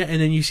 Yeah, and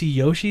then you see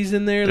Yoshi's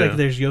in there. Like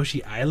there's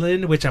Yoshi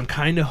Island, which I'm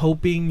kind of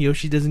hoping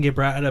Yoshi doesn't get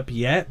brought up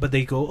yet. But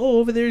they go,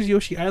 "Oh, over there's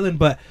Yoshi Island."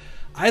 But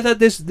I thought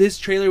this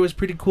trailer was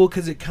pretty cool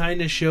because it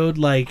kind of showed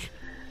like,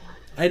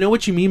 I know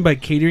what you mean by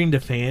catering to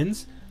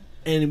fans,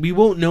 and we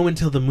won't know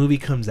until the movie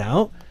comes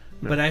out.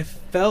 but I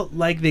felt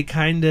like they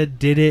kind of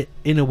did it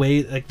in a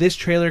way, like this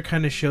trailer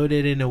kind of showed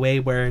it in a way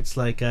where it's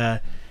like,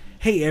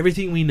 hey,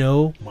 everything we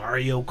know,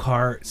 Mario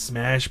Kart,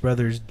 Smash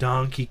Brothers,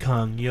 Donkey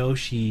Kong,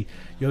 Yoshi,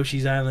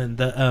 Yoshi's Island,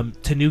 the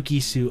Tanuki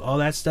suit, all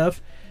that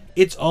stuff,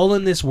 it's all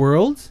in this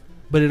world,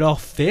 but it all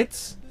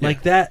fits. Yeah.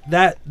 Like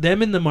that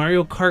them in the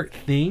Mario Kart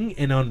thing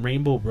and on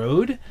Rainbow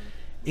Road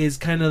is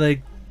kind of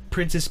like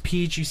Princess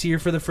Peach. You see her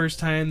for the first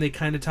time, they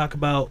kind of talk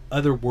about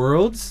other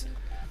worlds.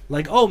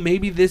 Like, oh,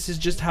 maybe this is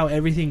just how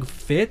everything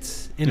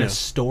fits in a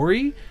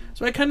story.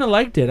 So I kind of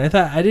liked it. I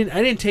thought I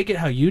didn't take it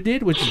how you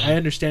did, which I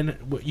understand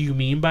what you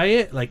mean by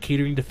it, like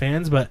catering to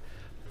fans. But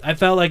I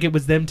felt like it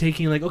was them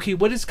taking like, okay,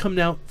 what is coming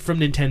out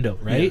from Nintendo,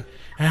 right?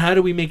 And how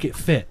do we make it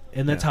fit?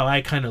 And that's how I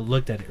kind of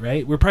looked at it,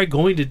 right? We're probably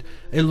going to.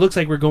 It looks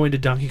like we're going to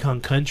Donkey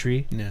Kong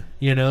Country. Yeah.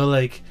 You know,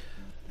 like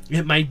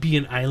it might be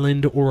an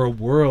island or a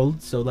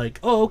world. So like,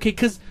 oh, okay,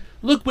 because.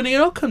 Look, when it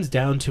all comes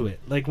down to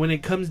it, like when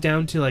it comes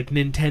down to like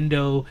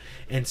Nintendo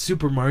and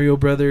Super Mario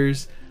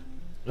Brothers,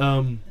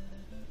 there's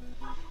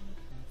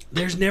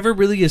never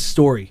really a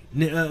story.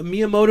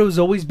 Miyamoto's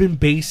always been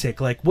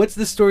basic. Like, what's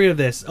the story of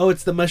this? Oh,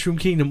 it's the Mushroom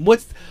Kingdom.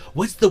 What's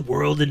the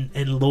world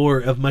and lore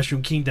of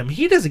Mushroom Kingdom?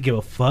 He doesn't give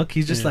a fuck.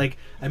 He's just like,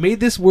 I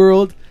made this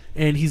world,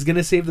 and he's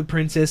gonna save the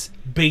princess.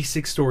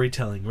 Basic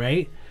storytelling,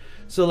 right?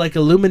 So like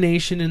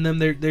Illumination and them,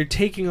 they're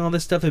taking all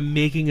this stuff and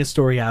making a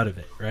story out of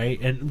it,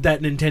 right? And that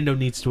Nintendo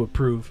needs to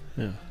approve.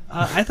 Yeah.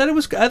 I thought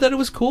it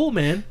was cool,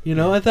 man. You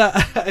know, I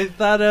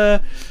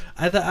thought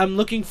I'm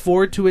looking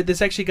forward to it.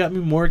 This actually got me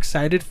more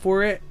excited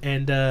for it,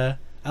 and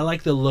I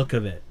like the look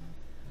of it.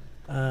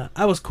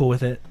 I was cool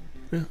with it.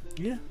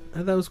 Yeah,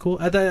 I thought it was cool.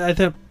 I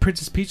thought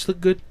Princess Peach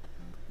looked good.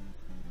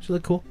 She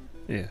looked cool.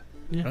 Yeah.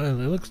 Yeah. Oh,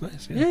 it looks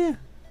nice. Yeah.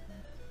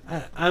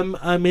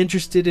 I'm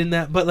interested in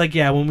that, but like,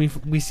 yeah, when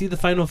we see the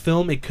final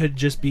film, it could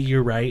just be,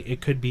 you're right,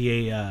 it could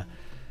be a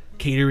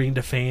catering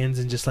to fans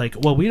and just like,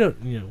 well, we don't,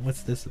 you know,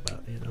 what's this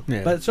about, you know?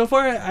 Yeah. But so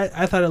far,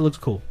 I thought it looks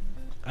cool.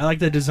 I like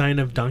the design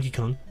of Donkey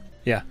Kong.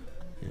 Yeah.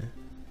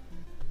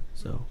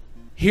 So,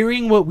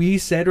 hearing what we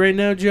said right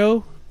now,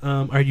 Joe,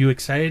 are you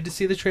excited to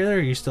see the trailer, or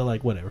are you still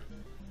like, whatever?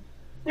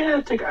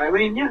 Yeah,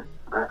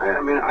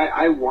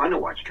 I want to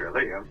watch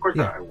trailer. Yeah, of course,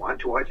 Yeah. I want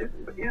to watch it.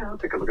 But yeah, I'll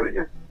take a look at it.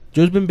 Yeah.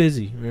 Joe's been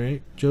busy,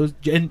 right? Joe's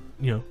a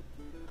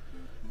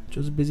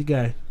busy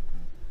guy.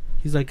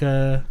 He's like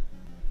Ryan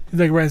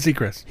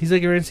Seacrest. He's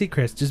like Ryan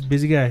Seacrest, just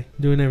busy guy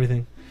doing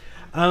everything.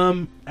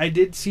 I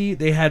did see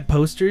they had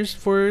posters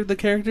for the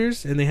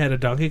characters, and they had a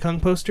Donkey Kong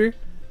poster,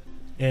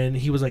 and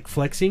he was like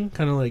flexing,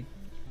 kind of like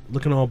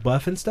looking all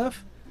buff and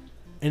stuff.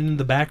 And in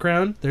the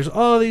background, there's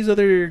all these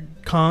other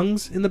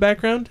Kongs in the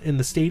background in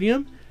the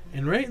stadium,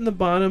 and right in the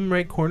bottom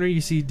right corner, you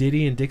see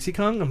Diddy and Dixie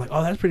Kong. I'm like,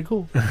 oh, that's pretty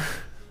cool.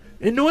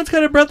 And no one's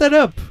kind of brought that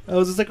up. I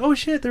was just like, oh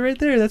shit, they're right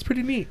there. That's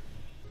pretty neat.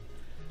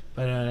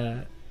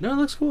 But no, it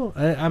looks cool.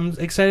 I'm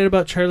excited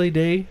about Charlie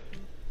Day.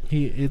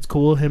 It's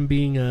cool him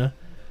being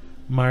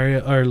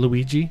Mario or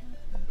Luigi.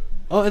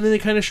 Oh, and then they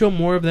kind of show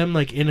more of them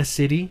like in a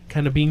city,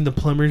 kind of being the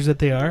plumbers that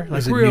they are. Like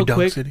Is it real New Donk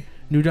quick. City?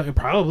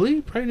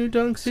 Probably New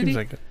Donk City. Seems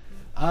like it.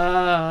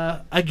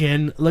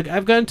 Again, look,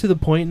 I've gotten to the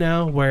point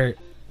now where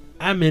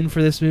I'm in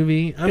for this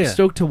movie. I'm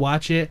stoked to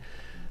watch it.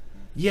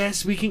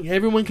 Yes,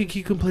 everyone can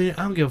keep complaining.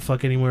 I don't give a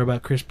fuck anymore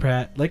about Chris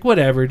Pratt. Like,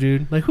 whatever,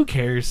 dude. Like, who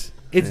cares?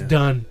 It's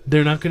done.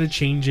 They're not gonna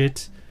change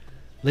it.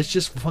 Let's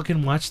just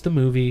fucking watch the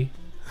movie.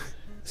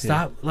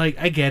 Stop. Like,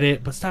 I get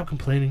it, but stop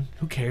complaining.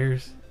 Who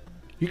cares?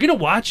 You're gonna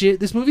watch it.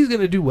 This movie's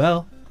gonna do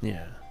well.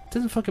 Yeah. It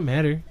doesn't fucking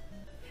matter.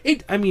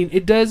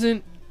 It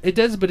doesn't. It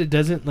does, but it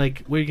doesn't.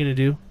 Like, what are you gonna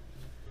do?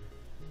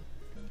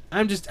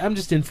 I'm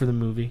just in for the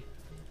movie.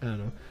 I don't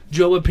know.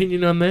 Joe,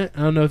 opinion on that?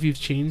 I don't know if you've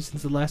changed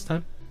since the last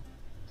time.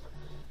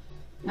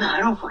 No,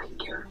 I don't fucking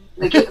care.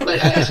 Like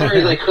as far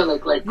as like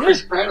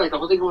Chris Pratt, like the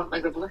whole thing going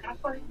like I don't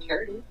fucking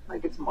care, dude.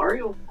 Like, it's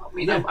Mario. I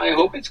mean, I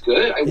hope it's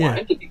good. I want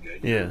it to be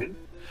good. You know what I mean?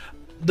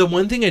 The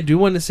one thing I do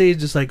want to say is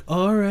just like,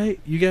 all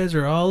right, you guys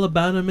are all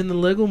about him in the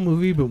Lego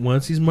movie, but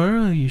once he's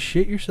Mario, you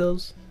shit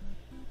yourselves.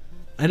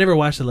 I never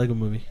watched the Lego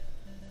movie.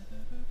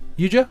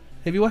 You, Joe?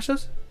 Have you watched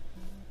those?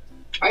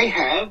 I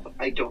have.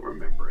 I don't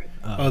remember it.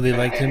 Oh, they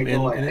liked him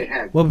in it?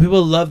 have. Well,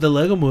 people love the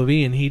Lego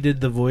movie, and he did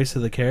the voice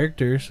of the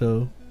character,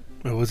 so...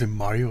 It wasn't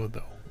Mario,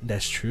 though.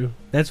 That's true.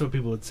 That's what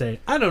people would say.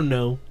 I don't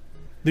know.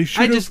 They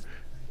should have...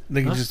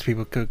 just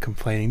people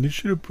complaining. They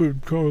should have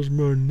put Charles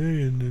Martinet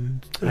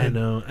in it. I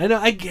know.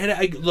 I get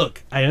it.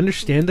 Look, I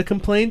understand the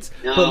complaints,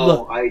 No, but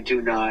look... I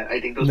do not.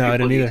 I think those No, I people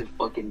don't need either. to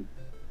fucking,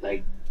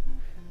 like...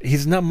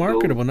 He's not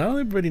marketable. Not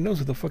everybody knows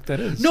what the fuck that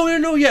is. No,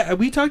 yeah,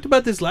 we talked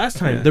about this last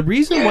time. Yeah. The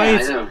reason Yeah,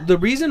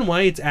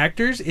 why it's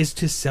actors is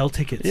to sell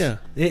tickets. Yeah.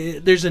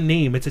 There's a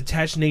name. It's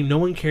attached name. No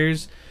one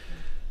cares.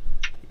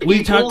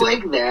 People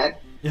like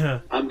that. Yeah.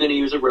 I'm gonna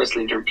use a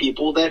wrestling term.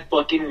 People that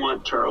fucking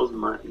want Charles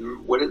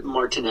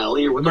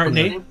Martinelli or what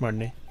Martinet? the fuck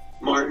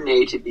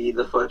Martinet to be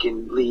the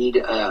fucking lead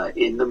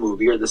in the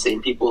movie are the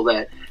same people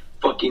that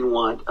fucking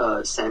want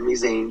Sami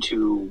Zayn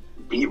to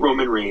beat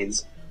Roman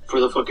Reigns for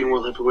the fucking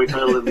World Heavyweight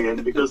title in the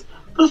end because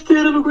that's the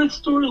end of a great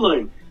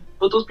storyline.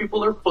 But those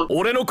people are fucking.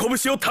 俺の拳を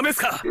試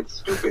すか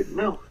It's stupid.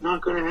 No,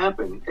 not gonna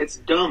happen. It's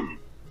dumb.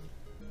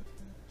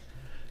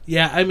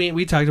 Yeah, I mean,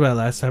 we talked about it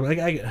last time. Like,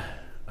 I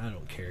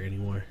don't care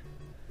anymore.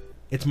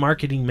 It's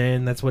marketing,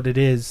 man. That's what it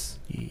is.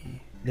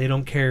 They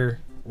don't care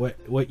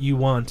what you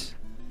want.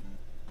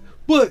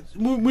 But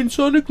when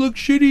Sonic looked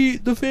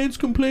shitty, the fans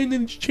complained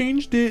and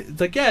changed it.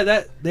 It's like, yeah,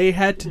 that they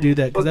had to do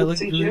that because that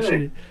looked really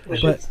shitty.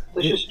 That's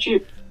just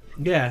cheap.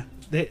 Yeah,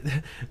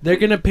 they're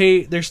gonna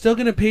pay. They're still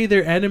gonna pay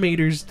their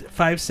animators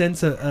 5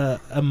 cents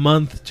a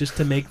month just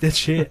to make this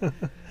shit.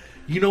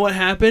 You know what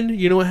happened?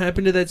 You know what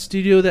happened to that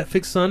studio that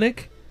fixed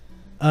Sonic?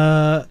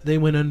 They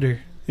went under.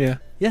 Yeah.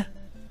 Yeah.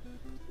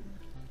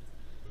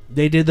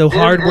 They did the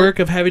hard work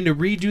of having to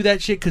redo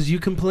that shit because you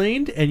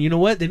complained, and you know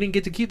what? They didn't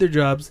get to keep their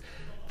jobs.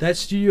 That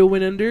studio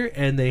went under,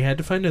 and they had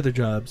to find other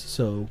jobs.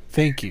 So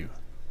Thank you.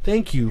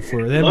 thank you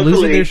for them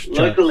losing their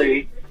jobs.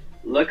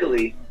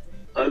 Luckily,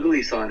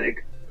 Ugly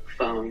Sonic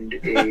found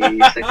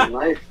a second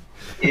life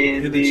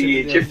in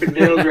the Chip and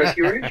Dale's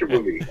Rescue Ranger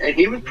movie, and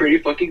he was pretty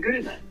fucking good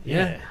in that.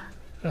 Yeah,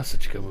 That's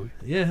such a good movie.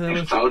 yeah, that It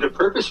was. found a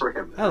purpose for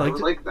him. I liked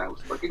was it. like, that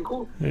was fucking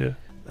cool. Yeah.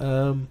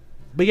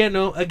 But yeah,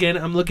 no. Again,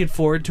 I'm looking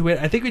forward to it.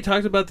 I think we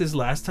talked about this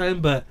last time,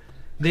 but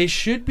they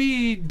should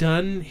be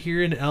done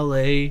here in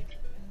LA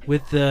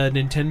with the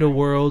Nintendo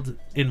World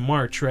in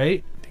March,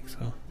 right? I think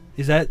so.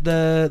 Is that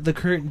the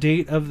current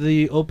date of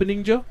the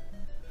opening, Joe?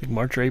 Like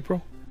March or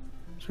April?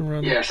 Somewhere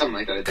around Yeah, something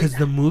like that. I think. Because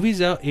the movie's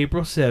out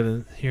April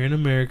 7th here in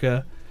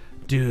America.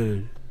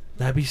 Dude,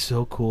 that'd be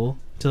so cool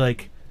to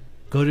like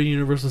go to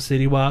Universal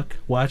City Walk,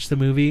 watch the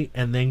movie,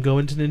 and then go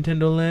into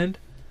Nintendo Land.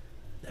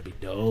 That'd be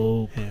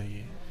dope. there. Yeah.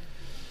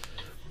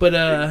 But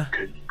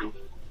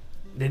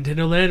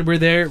Nintendo Land, we're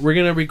there. We're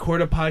gonna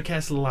record a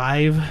podcast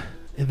live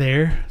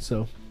there.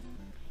 So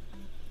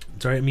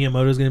it's alright.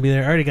 Miyamoto's gonna be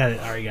there. I already got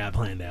it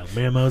planned out.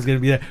 Miyamoto's gonna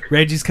be there.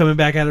 Reggie's coming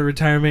back out of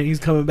retirement. He's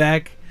coming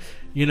back.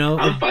 You know,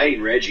 I'm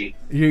fighting Reggie.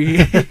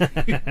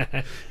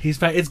 he's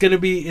fine. It's gonna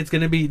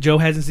be. Joe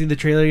hasn't seen the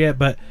trailer yet,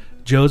 but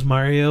Joe's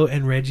Mario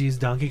and Reggie's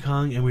Donkey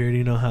Kong, and we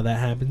already know how that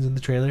happens in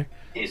the trailer.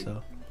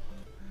 So,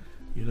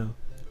 you know,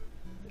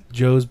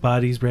 Joe's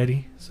body's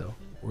ready, so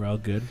we're all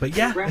good. But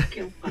yeah,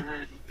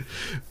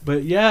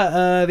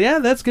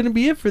 that's gonna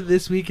be it for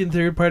this week in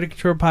Third Party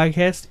Control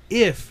Podcast.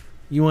 If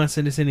you want to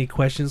send us any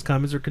questions,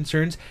 comments, or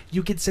concerns,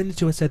 you can send it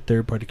to us at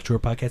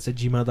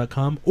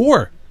thirdpartycontrolpodcast@gmail.com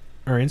or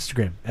our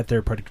Instagram at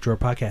Third Party Control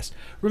Podcast.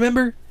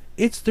 Remember,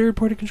 it's Third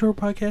Party Control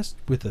Podcast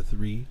with a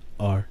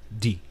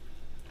 3RD.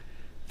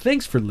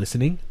 Thanks for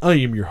listening. I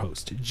am your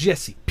host,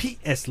 Jesse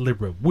P.S.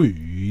 Libra with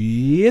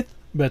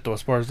Beto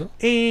Esparza.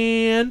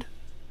 and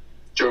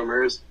Joe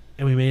Mers.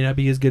 we may not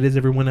be as good as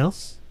everyone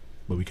else,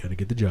 but we kind of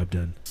get the job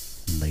done.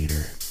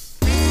 Later.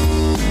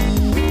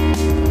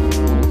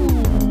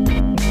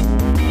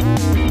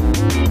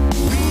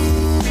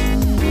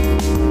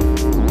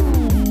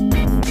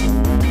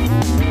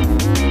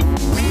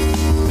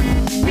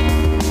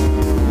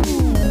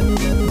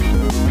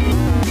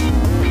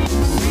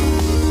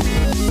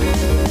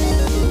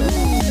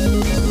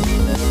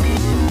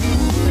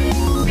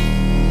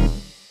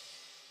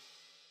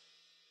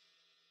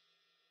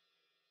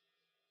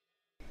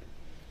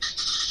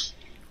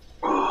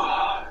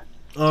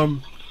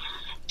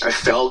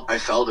 I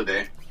fell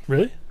today.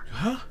 Really?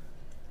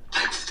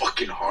 Like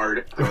fucking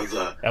hard. I was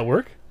At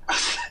work? I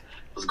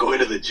was going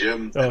to the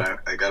gym Oh. and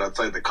I got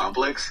outside the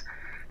complex.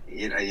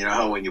 You know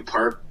how when you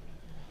park,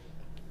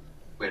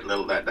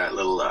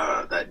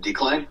 that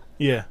decline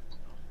Yeah.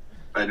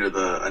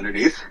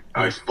 underneath.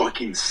 I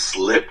fucking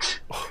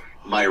slipped.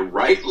 My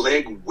right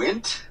leg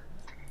went,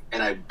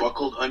 and I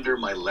buckled under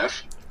my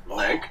left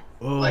leg.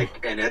 Oh.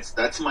 And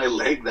that's my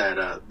leg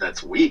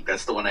that's weak.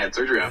 That's the one I had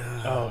surgery on.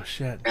 Oh,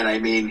 shit. And I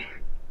mean,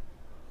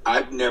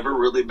 I've never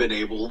really been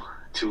able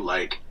to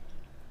like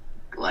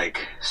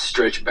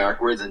stretch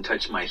backwards and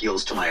touch my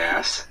heels to my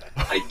ass.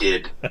 I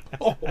did.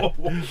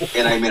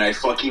 And I mean, I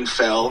fucking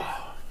fell.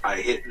 I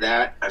hit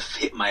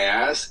my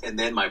ass, and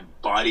then my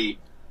body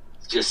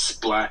just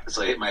splat.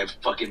 So I hit my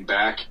fucking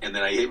back, and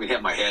then I even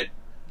hit my head.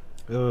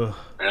 Ugh.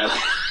 And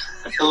I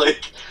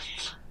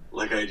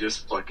like I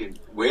just fucking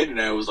went,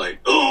 and I was like,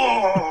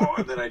 oh,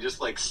 and then I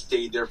just like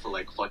stayed there for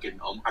like fucking.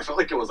 I felt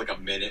like it was like a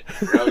minute.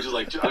 Where I was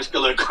gonna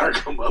let a car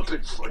come up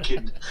and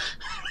fucking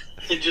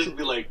and just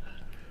be like,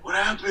 what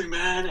happened,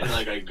 man? And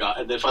like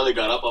and then finally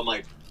got up. I'm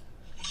like,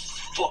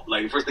 fuck.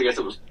 Like first thing I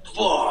said was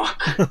fuck.